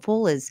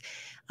helpful, is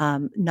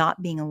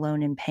not being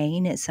alone in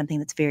pain is something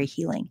that's very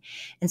healing.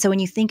 And so when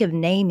you think of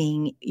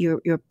naming,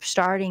 you're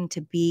starting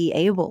to be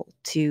able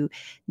to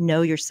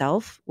know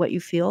yourself, what you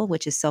feel,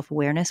 which is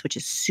self-awareness, which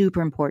is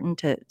super important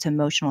to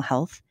emotional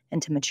health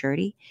and to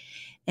maturity.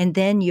 And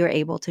then you're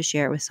able to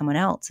share it with someone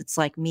else. It's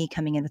like me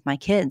coming in with my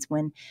kids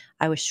when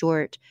I was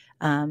short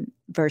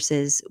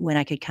versus when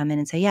I could come in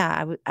and say,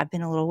 yeah, I've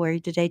been a little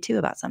worried today too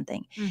about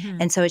something.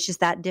 Mm-hmm. And so it's just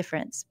that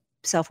difference.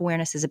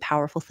 Self-awareness is a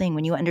powerful thing.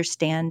 When you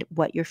understand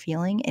what you're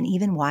feeling and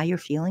even why you're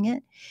feeling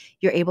it,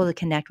 you're able to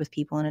connect with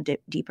people in a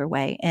deeper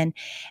way. And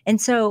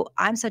so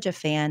I'm such a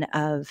fan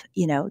of,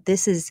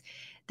 this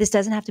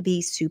doesn't have to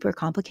be super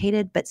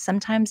complicated, but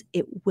sometimes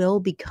it will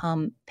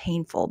become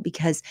painful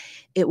because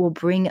it will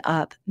bring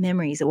up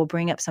memories. It will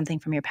bring up something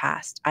from your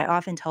past. I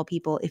often tell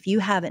people, if you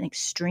have an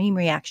extreme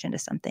reaction to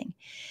something,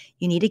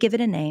 you need to give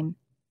it a name.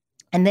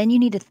 And then you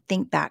need to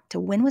think back to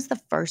when was the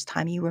first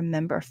time you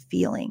remember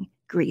feeling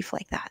grief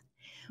like that?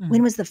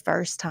 When was the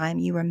first time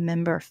you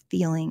remember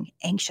feeling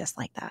anxious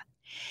like that?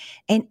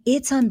 And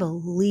it's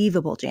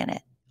unbelievable,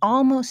 Janet,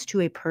 almost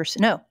to a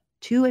person. No,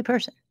 to a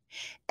person.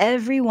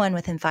 Everyone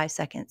within 5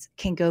 seconds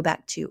can go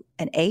back to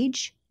an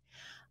age,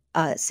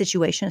 a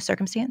situation, a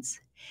circumstance,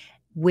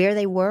 where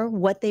they were,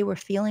 what they were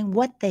feeling,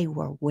 what they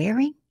were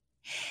wearing.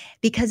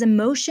 Because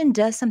emotion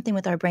does something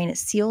with our brain. It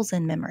seals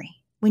in memory.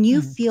 When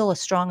you feel a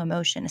strong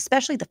emotion,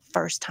 especially the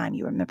first time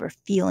you remember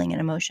feeling an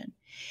emotion,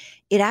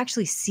 it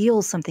actually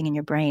seals something in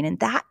your brain. And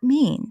that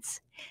means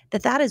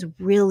that is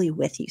really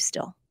with you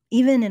still.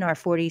 Even in our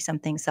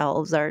 40-something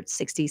selves, our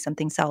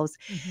 60-something selves,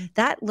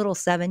 that little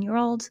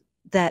 7-year-old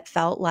that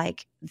felt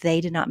like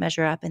they did not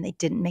measure up and they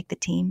didn't make the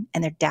team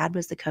and their dad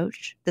was the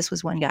coach. This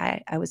was one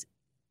guy I was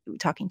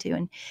talking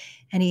to,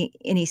 and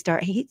he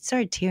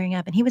started tearing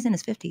up, and he was in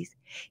his 50s.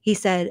 He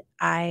said,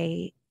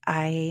 I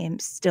am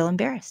still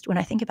embarrassed when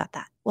I think about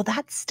that. Well,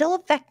 that's still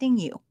affecting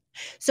you.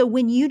 So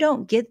when you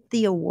don't get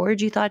the award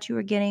you thought you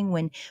were getting,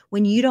 when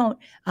you don't,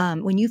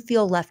 when you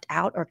feel left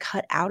out or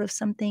cut out of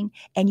something,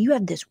 and you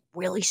have this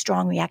really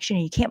strong reaction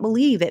and you can't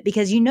believe it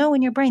because you know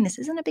in your brain, this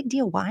isn't a big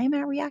deal. Why am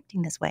I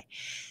reacting this way?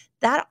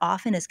 That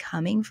often is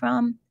coming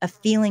from a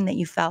feeling that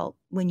you felt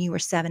when you were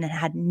 7 and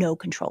had no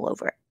control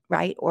over it,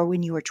 right? Or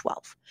when you were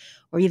 12,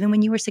 or even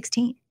when you were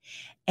 16.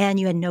 And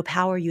you had no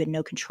power, you had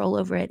no control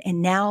over it.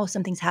 And now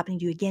something's happening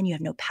to you again. You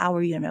have no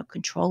power, you have no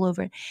control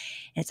over it.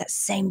 And it's that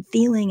same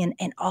feeling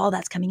and all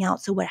that's coming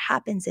out. So what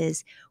happens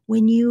is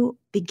when you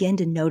begin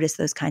to notice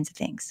those kinds of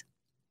things,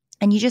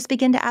 and you just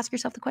begin to ask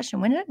yourself the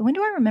question, when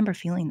do I remember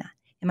feeling that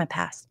in my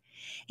past?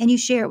 And you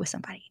share it with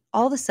somebody.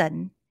 All of a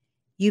sudden,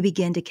 you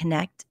begin to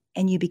connect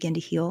and you begin to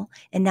heal.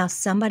 And now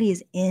somebody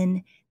is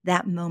in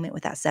that moment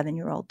with that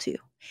 7-year-old too.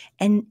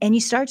 And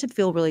you start to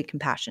feel really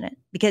compassionate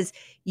because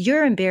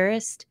you're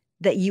embarrassed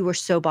that you were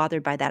so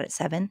bothered by that at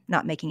 7,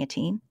 not making a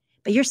team.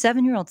 But your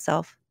 7-year-old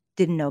self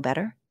didn't know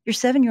better. Your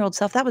 7-year-old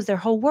self, that was their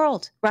whole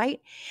world,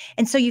 right?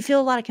 And so you feel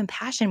a lot of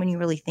compassion when you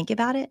really think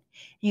about it. And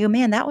you go,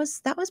 man, that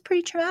was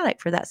pretty traumatic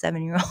for that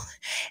 7-year-old.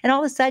 And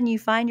all of a sudden you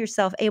find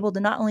yourself able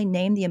to not only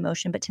name the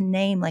emotion, but to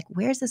name, like,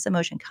 where's this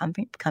emotion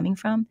coming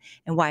from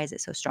and why is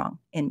it so strong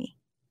in me?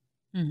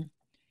 Mm-hmm.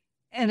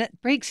 And it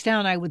breaks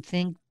down, I would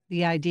think,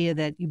 the idea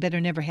that you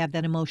better never have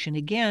that emotion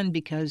again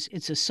because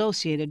it's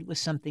associated with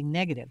something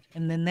negative.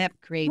 And then that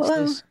creates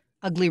this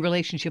ugly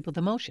relationship with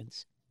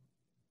emotions.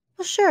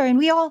 Well, sure. And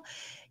we all,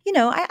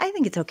 I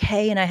think it's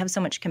okay. And I have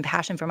so much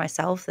compassion for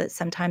myself that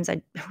sometimes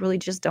I really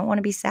just don't want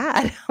to be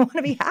sad. I want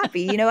to be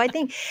happy. I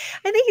think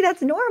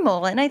that's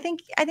normal. And I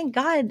think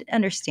God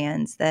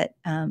understands that,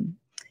 that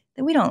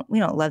we don't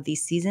love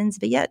these seasons,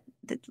 but yet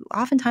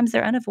oftentimes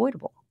they're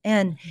unavoidable.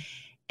 And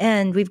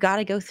we've got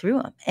to go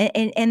through them.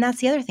 And that's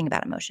the other thing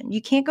about emotion.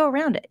 You can't go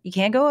around it. You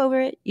can't go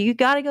over it. You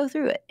got to go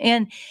through it.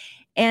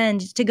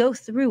 And to go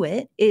through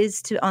it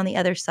is to, on the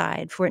other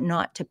side, for it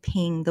not to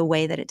ping the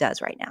way that it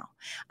does right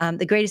now.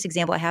 The greatest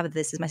example I have of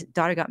this is my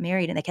daughter got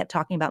married and they kept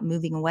talking about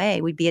moving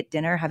away. We'd be at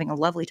dinner having a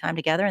lovely time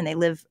together and they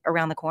live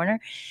around the corner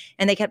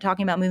and they kept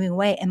talking about moving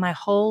away. And my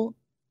whole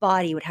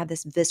body would have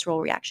this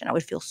visceral reaction. I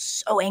would feel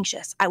so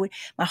anxious.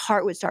 My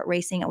heart would start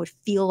racing. I would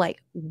feel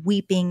like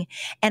weeping.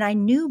 And I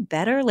knew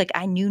better. Like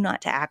I knew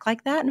not to act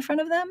like that in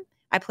front of them.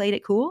 I played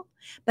it cool,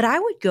 but I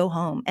would go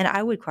home and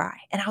I would cry.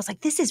 And I was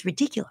like, this is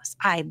ridiculous.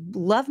 I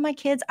love my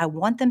kids. I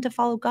want them to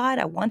follow God.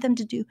 I want them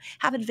to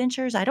have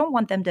adventures. I don't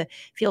want them to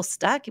feel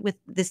stuck with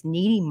this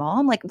needy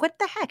mom. Like, what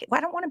the heck?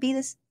 I don't want to be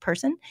this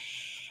person.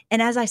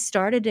 And as I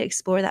started to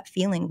explore that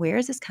feeling, where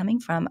is this coming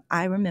from?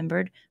 I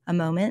remembered a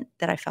moment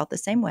that I felt the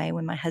same way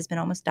when my husband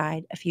almost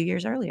died a few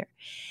years earlier.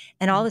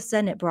 And all of a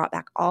sudden it brought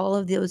back all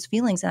of those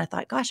feelings. And I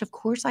thought, gosh, of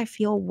course I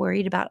feel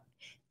worried about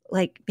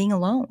like being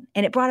alone.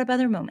 And it brought up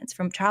other moments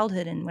from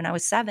childhood and when I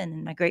was 7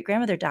 and my great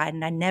grandmother died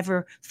and I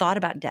never thought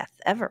about death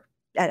ever.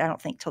 I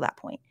don't think till that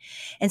point.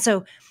 And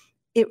so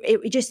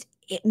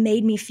it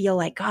made me feel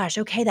like, gosh,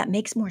 okay, that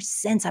makes more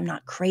sense. I'm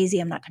not crazy.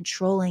 I'm not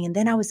controlling. And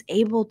then I was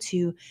able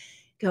to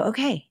go,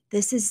 okay,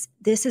 this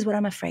is what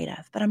I'm afraid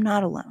of, but I'm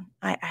not alone.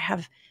 I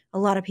have a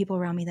lot of people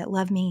around me that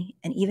love me.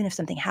 And even if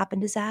something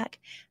happened to Zach,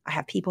 I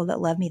have people that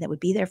love me that would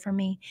be there for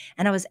me.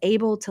 And I was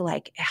able to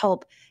like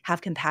help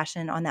have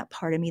compassion on that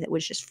part of me that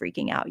was just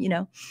freaking out,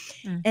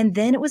 And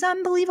then it was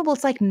unbelievable.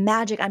 It's like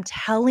magic. I'm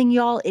telling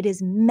y'all, it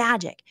is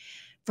magic.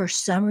 For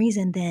some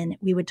reason, then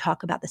we would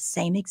talk about the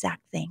same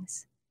exact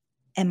things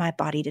and my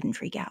body didn't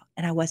freak out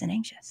and I wasn't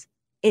anxious.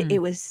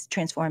 It was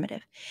transformative.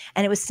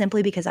 And it was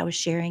simply because I was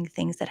sharing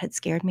things that had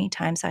scared me,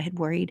 times I had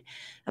worried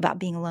about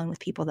being alone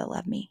with people that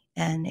love me,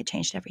 and it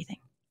changed everything.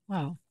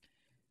 Wow.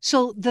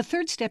 So the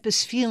third step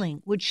is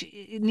feeling, which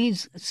it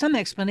needs some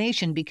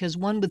explanation because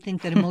one would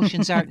think that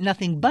emotions are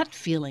nothing but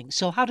feelings.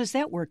 So how does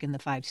that work in the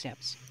 5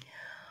 steps?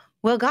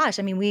 Well, gosh,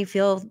 I mean, we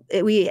feel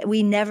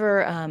we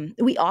never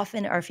we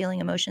often are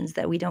feeling emotions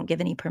that we don't give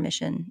any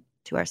permission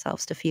to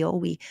ourselves to feel.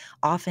 We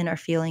often are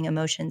feeling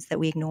emotions that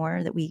we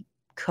ignore, that we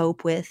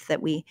cope with,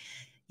 that we,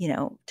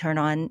 turn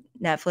on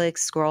Netflix,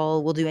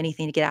 scroll, we'll do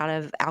anything to get out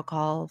of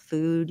alcohol,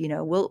 food,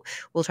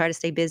 we'll try to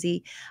stay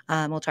busy.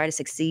 We'll try to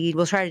succeed.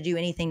 We'll try to do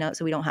anything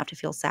so we don't have to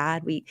feel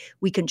sad.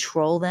 We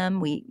control them.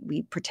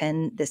 We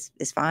pretend this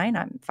is fine.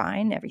 I'm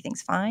fine.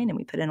 Everything's fine. And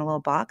we put in a little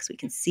box. We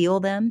conceal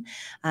them,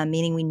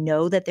 meaning we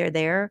know that they're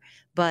there,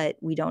 but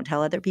we don't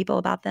tell other people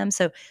about them.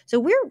 So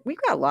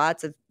we've got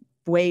lots of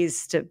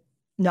ways to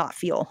not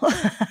feel.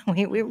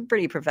 We're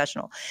pretty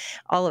professional,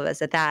 all of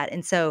us at that.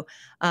 And so,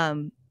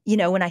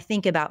 when I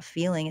think about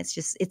feeling, it's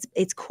just,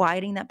 it's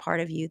quieting that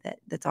part of you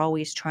that's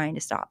always trying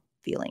to stop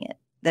feeling it,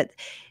 that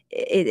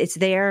it's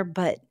there,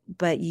 but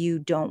you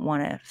don't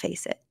want to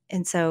face it.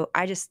 And so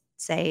I just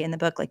say in the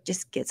book, like,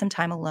 just get some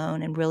time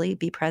alone and really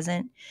be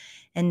present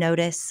and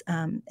notice,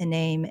 and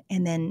name,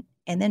 and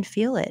then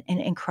feel it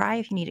and cry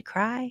if you need to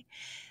cry,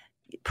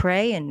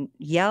 pray and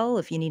yell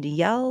if you need to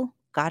yell.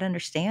 God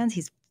understands.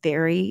 He's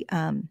very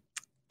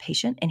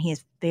patient and he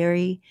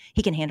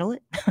can handle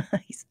it.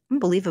 He's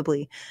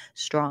unbelievably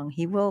strong.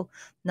 He will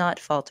not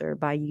falter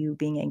by you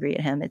being angry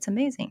at him. It's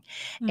amazing.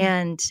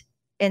 And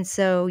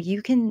so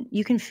you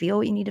can feel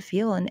what you need to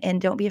feel and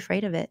don't be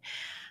afraid of it.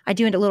 I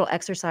do a little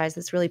exercise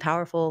that's really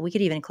powerful. We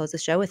could even close the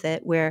show with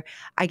it, where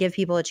I give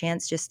people a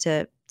chance just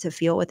to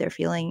feel what they're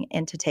feeling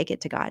and to take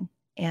it to God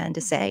and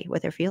to say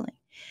what they're feeling.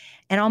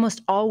 And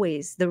almost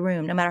always the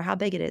room, no matter how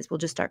big it is, will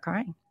just start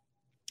crying.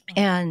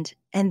 And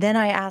then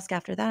I ask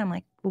after that, I'm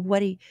like,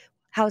 well,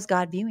 how is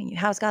God viewing you?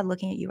 How is God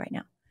looking at you right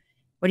now?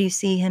 What do you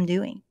see him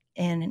doing?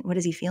 And what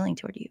is he feeling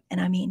toward you?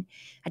 And I mean,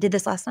 I did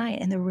this last night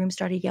and the room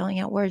started yelling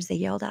out words. They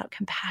yelled out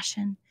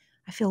compassion.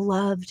 I feel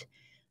loved.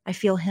 I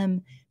feel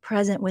him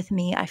present with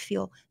me. I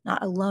feel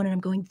not alone. And I'm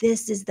going,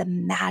 this is the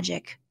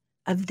magic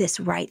of this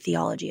right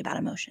theology about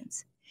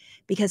emotions.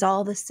 Because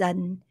all of a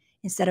sudden,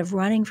 instead of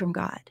running from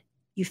God,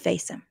 you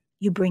face him.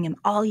 You bring him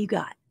all you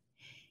got.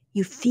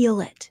 You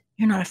feel it.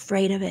 You're not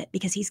afraid of it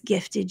because he's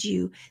gifted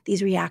you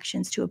these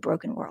reactions to a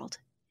broken world.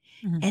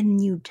 Mm-hmm.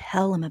 And you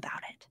tell him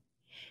about it.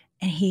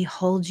 And he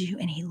holds you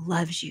and he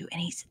loves you and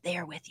he's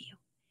there with you.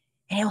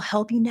 And he'll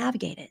help you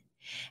navigate it.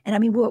 And I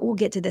mean, we'll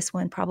get to this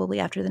one probably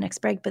after the next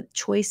break, but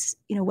choice,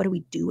 what do we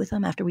do with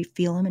them after we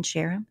feel them and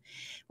share them?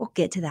 We'll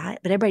get to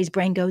that. But everybody's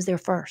brain goes there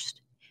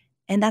first.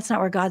 And that's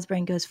not where God's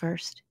brain goes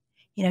first.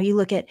 You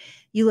look at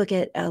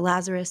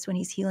Lazarus when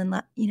he's healing,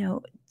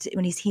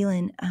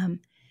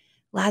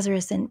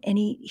 Lazarus, and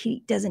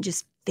he doesn't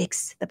just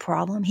fix the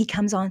problem. He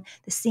comes on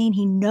the scene.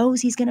 He knows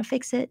he's going to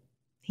fix it.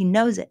 He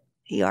knows it.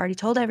 He already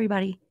told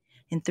everybody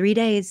in 3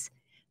 days,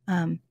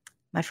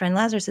 my friend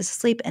Lazarus is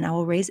asleep and I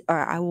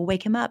will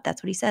wake him up.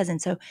 That's what he says.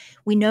 And so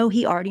we know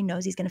he already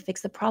knows he's going to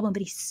fix the problem,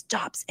 but he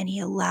stops and he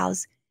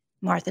allows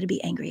Martha to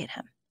be angry at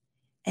him.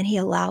 And he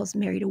allows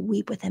Mary to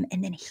weep with him.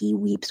 And then he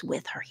weeps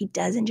with her. He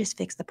doesn't just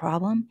fix the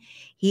problem.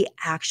 He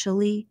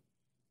actually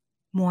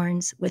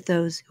mourns with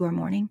those who are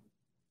mourning.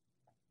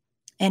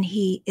 And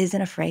he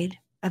isn't afraid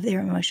of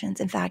their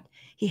emotions. In fact,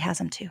 he has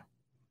them too.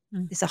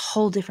 It's a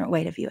whole different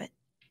way to view it.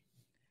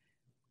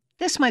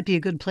 This might be a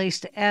good place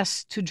to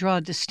ask to draw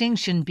a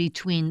distinction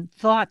between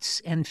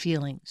thoughts and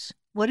feelings.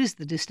 What is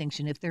the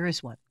distinction, if there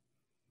is one?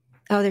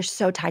 Oh, they're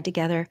so tied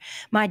together.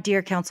 My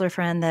dear counselor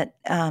friend that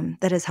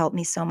has helped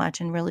me so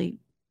much and really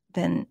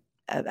been,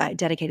 I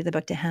dedicated the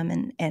book to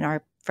him and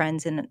our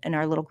friends in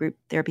our little group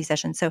therapy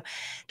session. So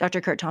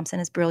Dr. Kurt Thompson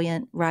is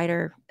brilliant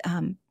writer,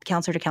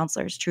 counselor to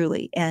counselors,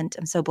 truly. And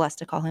I'm so blessed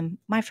to call him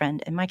my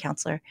friend and my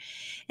counselor.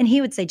 And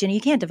he would say, Jenny,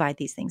 you can't divide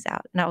these things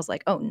out. And I was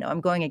like, oh no,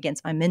 I'm going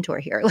against my mentor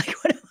here. Like,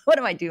 what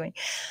am I doing?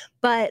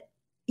 But,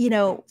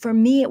 for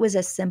me, it was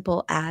as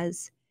simple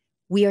as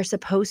we are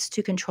supposed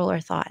to control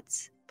our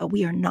thoughts, but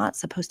we are not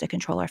supposed to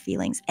control our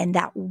feelings. And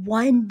that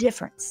one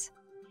difference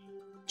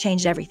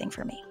changed everything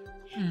for me.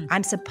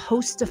 I'm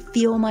supposed to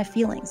feel my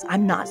feelings.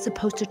 I'm not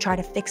supposed to try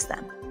to fix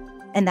them.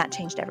 And that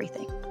changed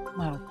everything.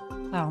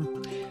 Wow.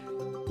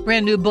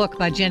 Brand new book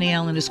by Jenny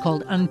Allen is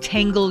called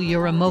Untangle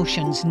Your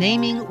Emotions,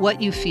 Naming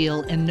What You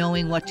Feel and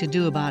Knowing What to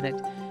Do About It.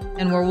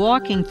 And we're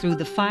walking through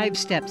the 5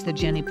 steps that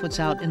Jenny puts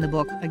out in the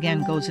book.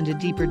 Again, goes into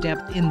deeper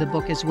depth in the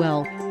book as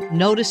well.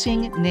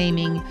 Noticing,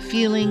 naming,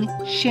 feeling,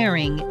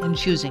 sharing, and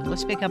choosing.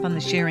 Let's pick up on the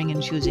sharing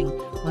and choosing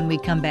when we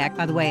come back.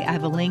 By the way, I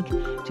have a link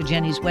to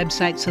Jenny's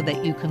website so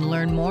that you can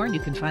learn more. You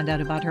can find out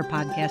about her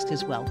podcast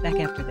as well. Back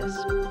after this.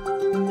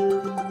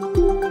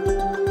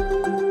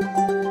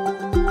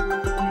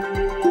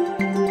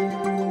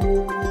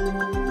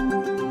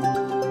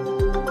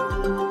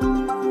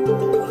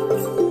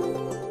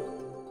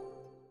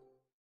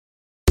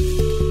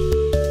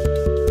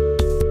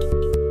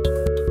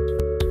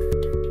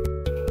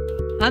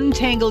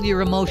 Untangle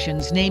Your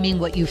Emotions, Naming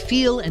What You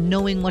Feel and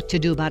Knowing What to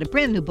Do About It.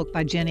 Brand new book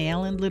by Jenny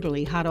Allen,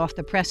 literally hot off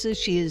the presses.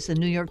 She is the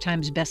New York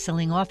Times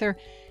bestselling author,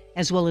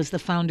 as well as the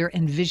founder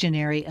and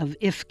visionary of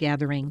If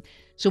Gathering.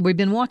 So we've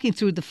been walking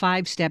through the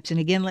 5 steps. And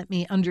again, let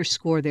me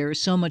underscore, there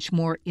is so much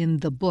more in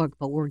the book,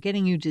 but we're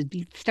getting you to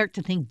start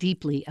to think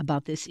deeply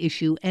about this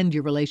issue and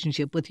your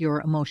relationship with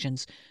your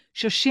emotions.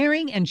 So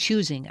sharing and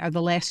choosing are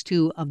the last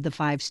 2 of the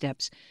 5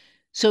 steps.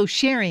 So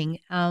sharing,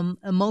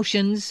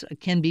 emotions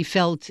can be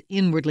felt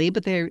inwardly,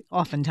 but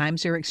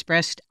oftentimes they're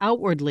expressed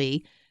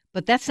outwardly.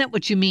 But that's not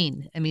what you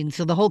mean. I mean,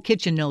 so the whole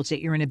kitchen knows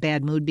that you're in a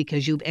bad mood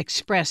because you've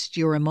expressed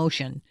your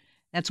emotion.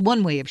 That's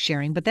one way of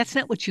sharing, but that's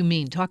not what you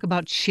mean. Talk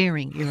about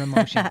sharing your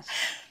emotions.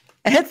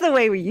 That's the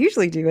way we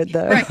usually do it,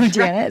 though, right,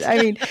 Janet. Right.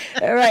 I mean,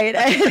 right.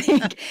 I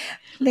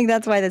think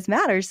that's why this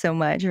matters so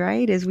much,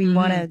 right? Is we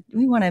want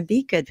to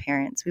be good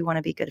parents. We want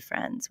to be good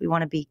friends. We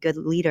want to be good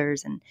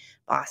leaders and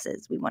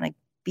bosses. We want to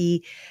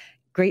be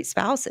great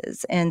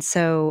spouses. And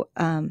so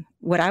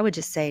what I would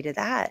just say to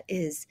that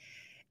is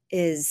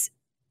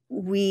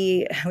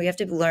we have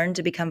to learn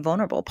to become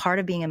vulnerable. Part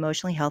of being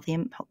emotionally healthy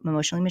and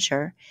emotionally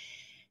mature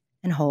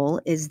and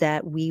whole is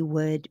that we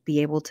would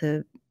be able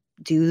to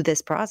do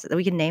this process, that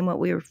we can name what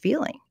we were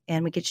feeling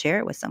and we could share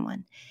it with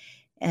someone.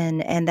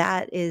 And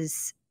that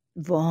is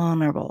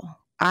vulnerable.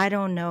 I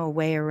don't know a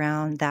way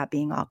around that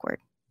being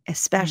awkward,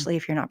 especially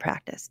if you're not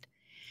practiced.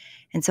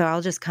 And so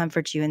I'll just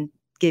comfort you and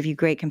give you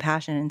great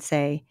compassion and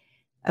say,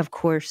 of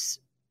course,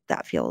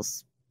 that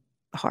feels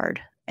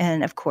hard.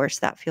 And of course,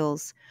 that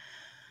feels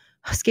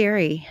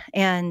scary.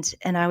 And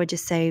I would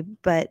just say,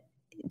 but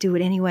do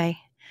it anyway.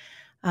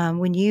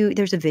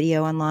 There's a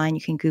video online,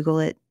 you can Google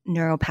it,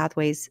 neural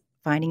pathways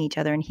finding each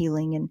other and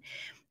healing. And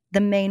the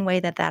main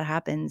way that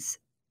happens,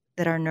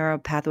 that our neural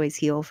pathways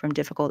heal from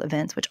difficult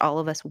events, which all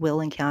of us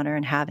will encounter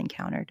and have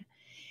encountered,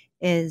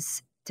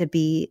 is to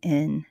be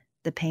in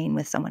the pain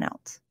with someone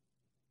else.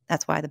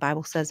 That's why the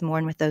Bible says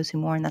mourn with those who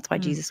mourn. That's why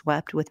Jesus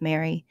wept with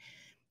Mary.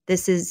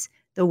 This is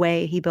the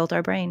way he built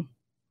our brain,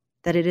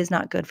 that it is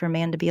not good for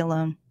man to be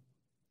alone,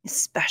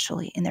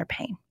 especially in their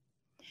pain.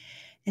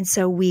 And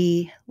so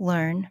we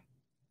learn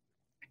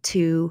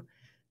to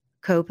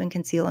cope and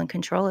conceal and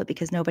control it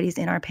because nobody's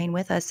in our pain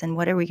with us. And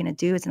what are we going to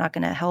do? It's not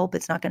going to help.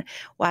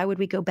 Why would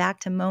we go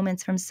back to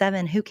moments from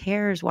 7? Who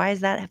cares? Why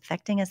is that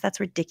affecting us? That's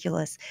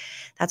ridiculous.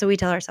 That's what we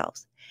tell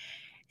ourselves.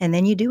 And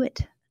then you do it.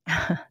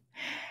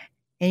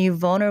 And you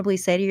vulnerably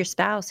say to your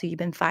spouse who you've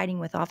been fighting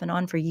with off and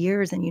on for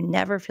years and you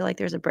never feel like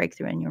there's a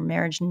breakthrough and your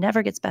marriage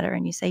never gets better.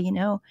 And you say,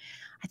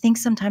 I think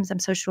sometimes I'm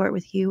so short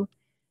with you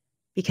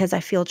because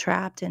I feel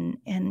trapped and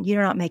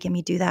you're not making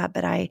me do that.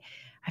 But I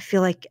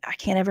feel like I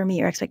can't ever meet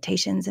your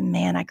expectations. And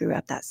man, I grew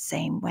up that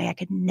same way. I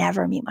could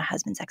never meet my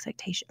husband's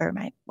expectation or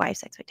my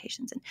wife's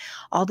expectations and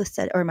all of a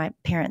sudden, or my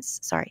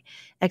parents,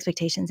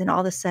 expectations. And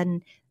all of a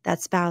sudden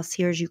that spouse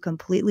hears you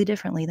completely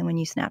differently than when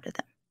you snapped at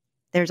them.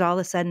 There's all of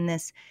a sudden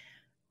this,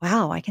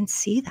 wow, I can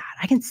see that.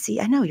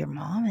 I know your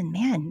mom and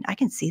man, I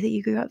can see that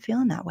you grew up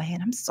feeling that way.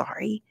 And I'm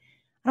sorry.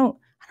 I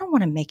I don't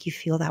want to make you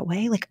feel that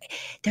way. Like,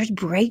 there's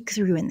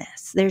breakthrough in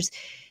this.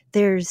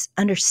 There's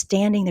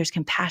understanding, there's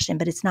compassion,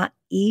 but it's not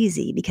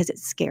easy because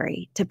it's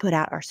scary to put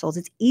out our souls.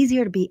 It's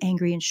easier to be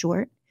angry and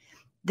short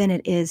than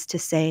it is to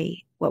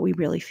say what we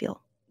really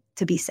feel,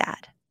 to be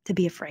sad, to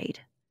be afraid,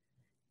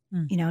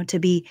 to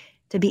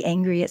be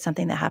angry at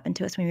something that happened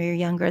to us when we were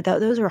younger.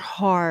 Those are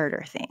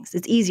harder things.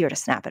 It's easier to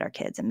snap at our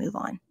kids and move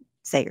on,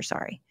 say you're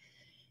sorry,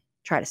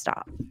 try to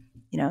stop.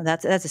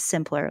 That's a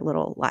simpler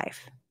little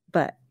life,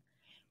 but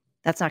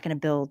that's not going to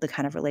build the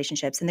kind of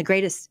relationships. And the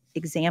greatest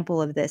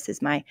example of this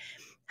is my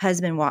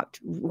husband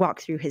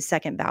walked through his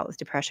second bout with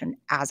depression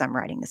as I'm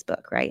writing this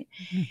book, right?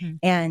 Mm-hmm.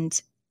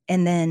 And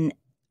then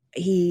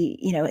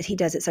he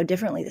does it so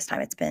differently this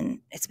time. It's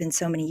been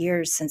so many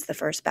years since the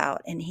first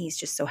bout, and he's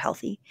just so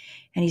healthy,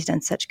 and he's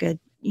done such good,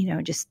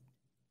 just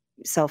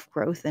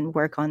self-growth and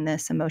work on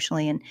this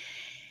emotionally. And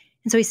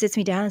so he sits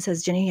me down and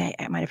says, Jenny,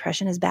 my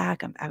depression is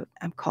back.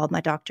 I'm called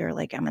my doctor.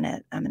 Like, I'm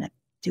going to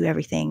do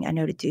everything I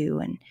know to do.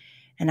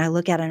 And I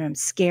look at him and I'm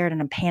scared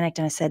and I'm panicked.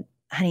 And I said,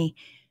 honey,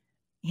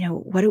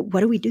 what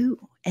do we do?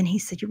 And he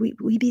said,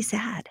 we be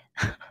sad.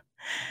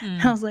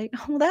 And I was like,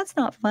 oh, well, that's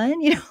not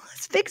fun.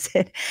 Let's fix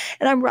it.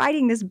 And I'm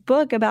writing this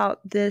book about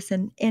this.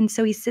 And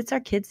so he sits our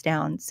kids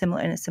down in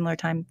a similar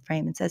time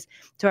frame and says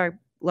to our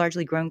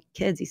largely grown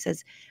kids, he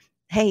says,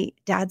 hey,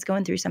 Dad's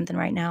going through something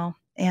right now.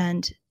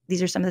 And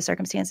these are some of the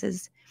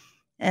circumstances.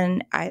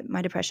 And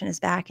my depression is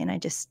back. And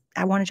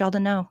I wanted y'all to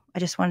know. I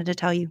just wanted to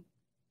tell you.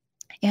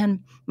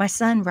 And my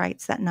son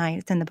writes that night,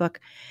 it's in the book,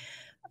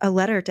 a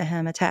letter to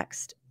him, a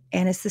text.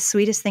 And it's the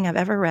sweetest thing I've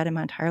ever read in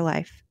my entire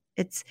life.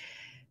 It's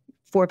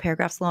 4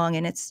 paragraphs long,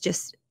 and it's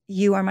just,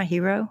 you are my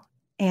hero.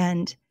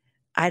 And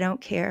I don't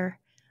care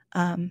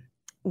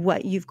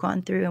what you've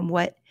gone through and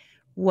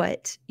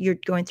what you're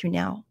going through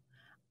now.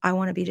 I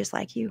want to be just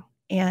like you.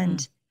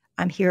 And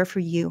I'm here for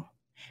you.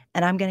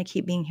 And I'm going to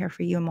keep being here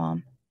for you,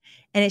 Mom.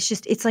 And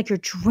it's like your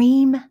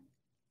dream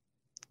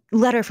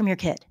letter from your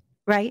kid,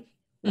 right?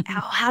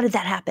 How did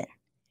that happen?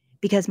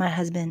 Because my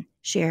husband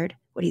shared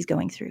what he's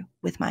going through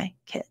with our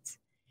kids.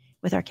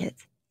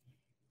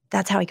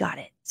 That's how he got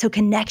it. So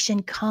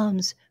connection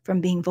comes from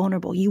being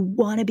vulnerable. You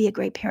want to be a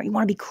great parent. You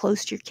want to be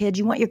close to your kids.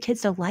 You want your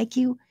kids to like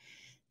you.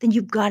 Then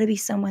you've got to be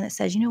someone that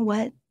says, you know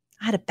what?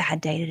 I had a bad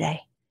day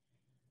today.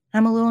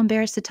 I'm a little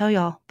embarrassed to tell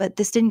y'all, but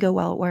this didn't go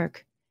well at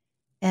work.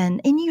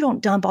 And you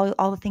don't dump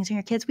all the things on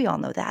your kids. We all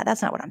know that.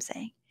 That's not what I'm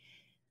saying.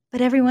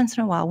 But every once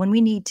in a while, when we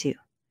need to,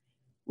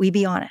 we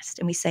be honest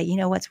and we say, you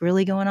know what's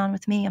really going on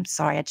with me? I'm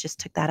sorry, I just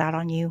took that out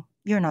on you.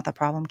 You're not the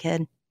problem,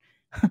 kid.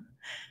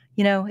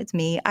 It's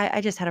me.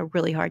 I just had a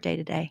really hard day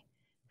today,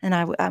 and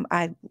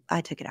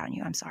I took it out on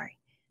you. I'm sorry.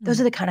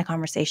 Those are the kind of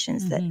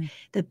conversations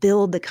that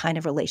build the kind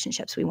of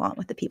relationships we want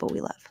with the people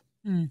we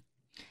love.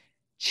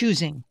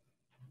 Choosing.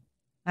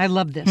 I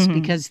love this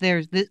because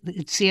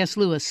it's C.S.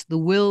 Lewis. The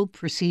will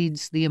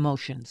precedes the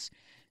emotions.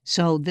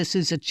 So this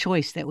is a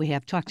choice that we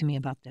have. Talk to me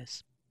about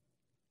this.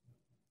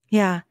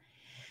 Yeah.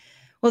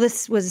 Well,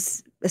 this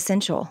was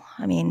essential.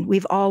 I mean,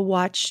 we've all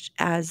watched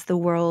as the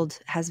world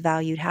has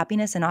valued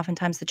happiness, and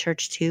oftentimes the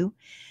church too.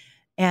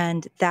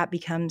 And that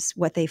becomes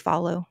what they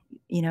follow,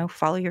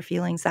 follow your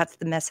feelings. That's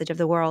the message of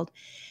the world.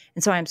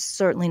 And so I'm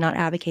certainly not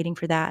advocating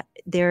for that.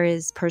 There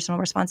is personal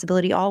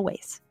responsibility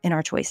always in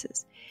our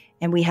choices.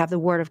 And we have the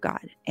Word of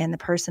God and the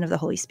person of the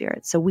Holy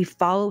Spirit. So we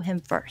follow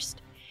him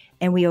first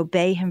and we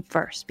obey him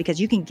first,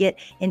 because you can get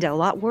into a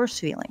lot worse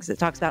feelings. It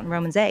talks about in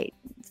Romans 8,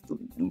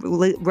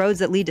 roads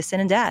that lead to sin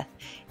and death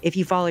if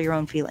you follow your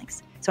own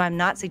feelings. So I'm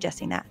not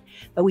suggesting that,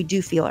 but we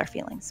do feel our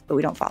feelings, but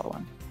we don't follow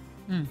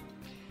them.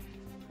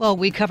 Well,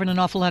 we covered an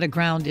awful lot of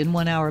ground in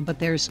 1 hour, but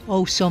there's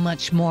so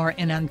much more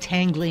in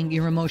untangling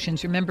your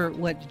emotions. Remember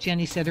what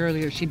Jenny said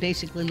earlier. She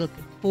basically looked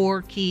at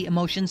 4 key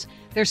emotions.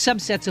 There's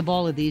subsets of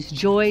all of these: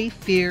 joy,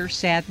 fear,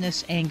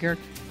 sadness, anger,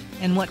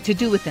 and what to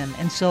do with them.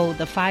 And so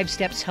the 5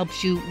 steps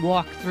helps you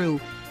walk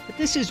through. But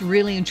this is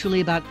really and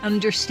truly about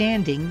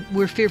understanding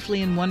we're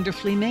fearfully and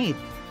wonderfully made.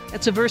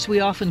 That's a verse we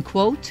often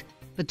quote,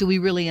 but do we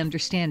really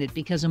understand it?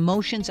 Because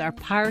emotions are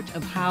part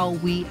of how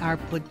we are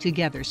put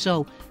together.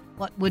 So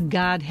what would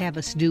God have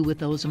us do with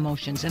those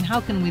emotions? And how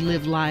can we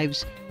live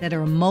lives that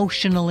are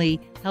emotionally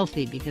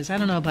healthy? Because I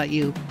don't know about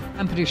you,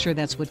 I'm pretty sure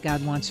that's what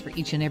God wants for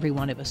each and every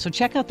one of us. So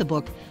check out the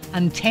book,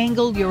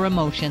 Untangle Your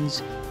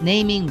Emotions,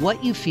 Naming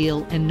What You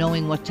Feel and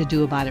Knowing What to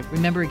Do About It.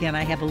 Remember, again,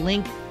 I have a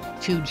link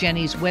to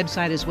Jenny's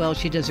website as well.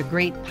 She does a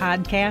great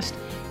podcast,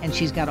 and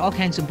she's got all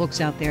kinds of books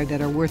out there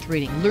that are worth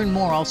reading. Learn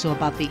more also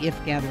about the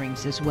IF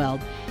gatherings as well.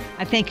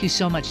 I thank you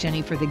so much,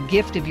 Jenny, for the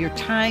gift of your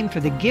time, for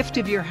the gift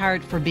of your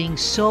heart, for being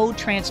so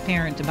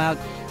transparent about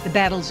the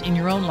battles in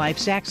your own life,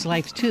 Zach's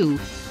life too,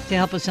 to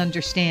help us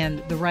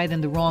understand the right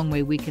and the wrong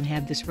way we can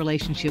have this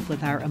relationship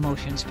with our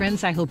emotions.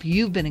 Friends, I hope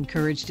you've been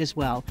encouraged as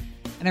well.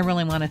 And I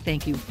really want to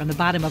thank you from the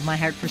bottom of my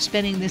heart for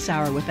spending this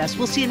hour with us.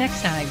 We'll see you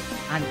next time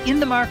on In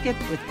the Market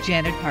with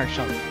Janet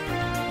Parshall.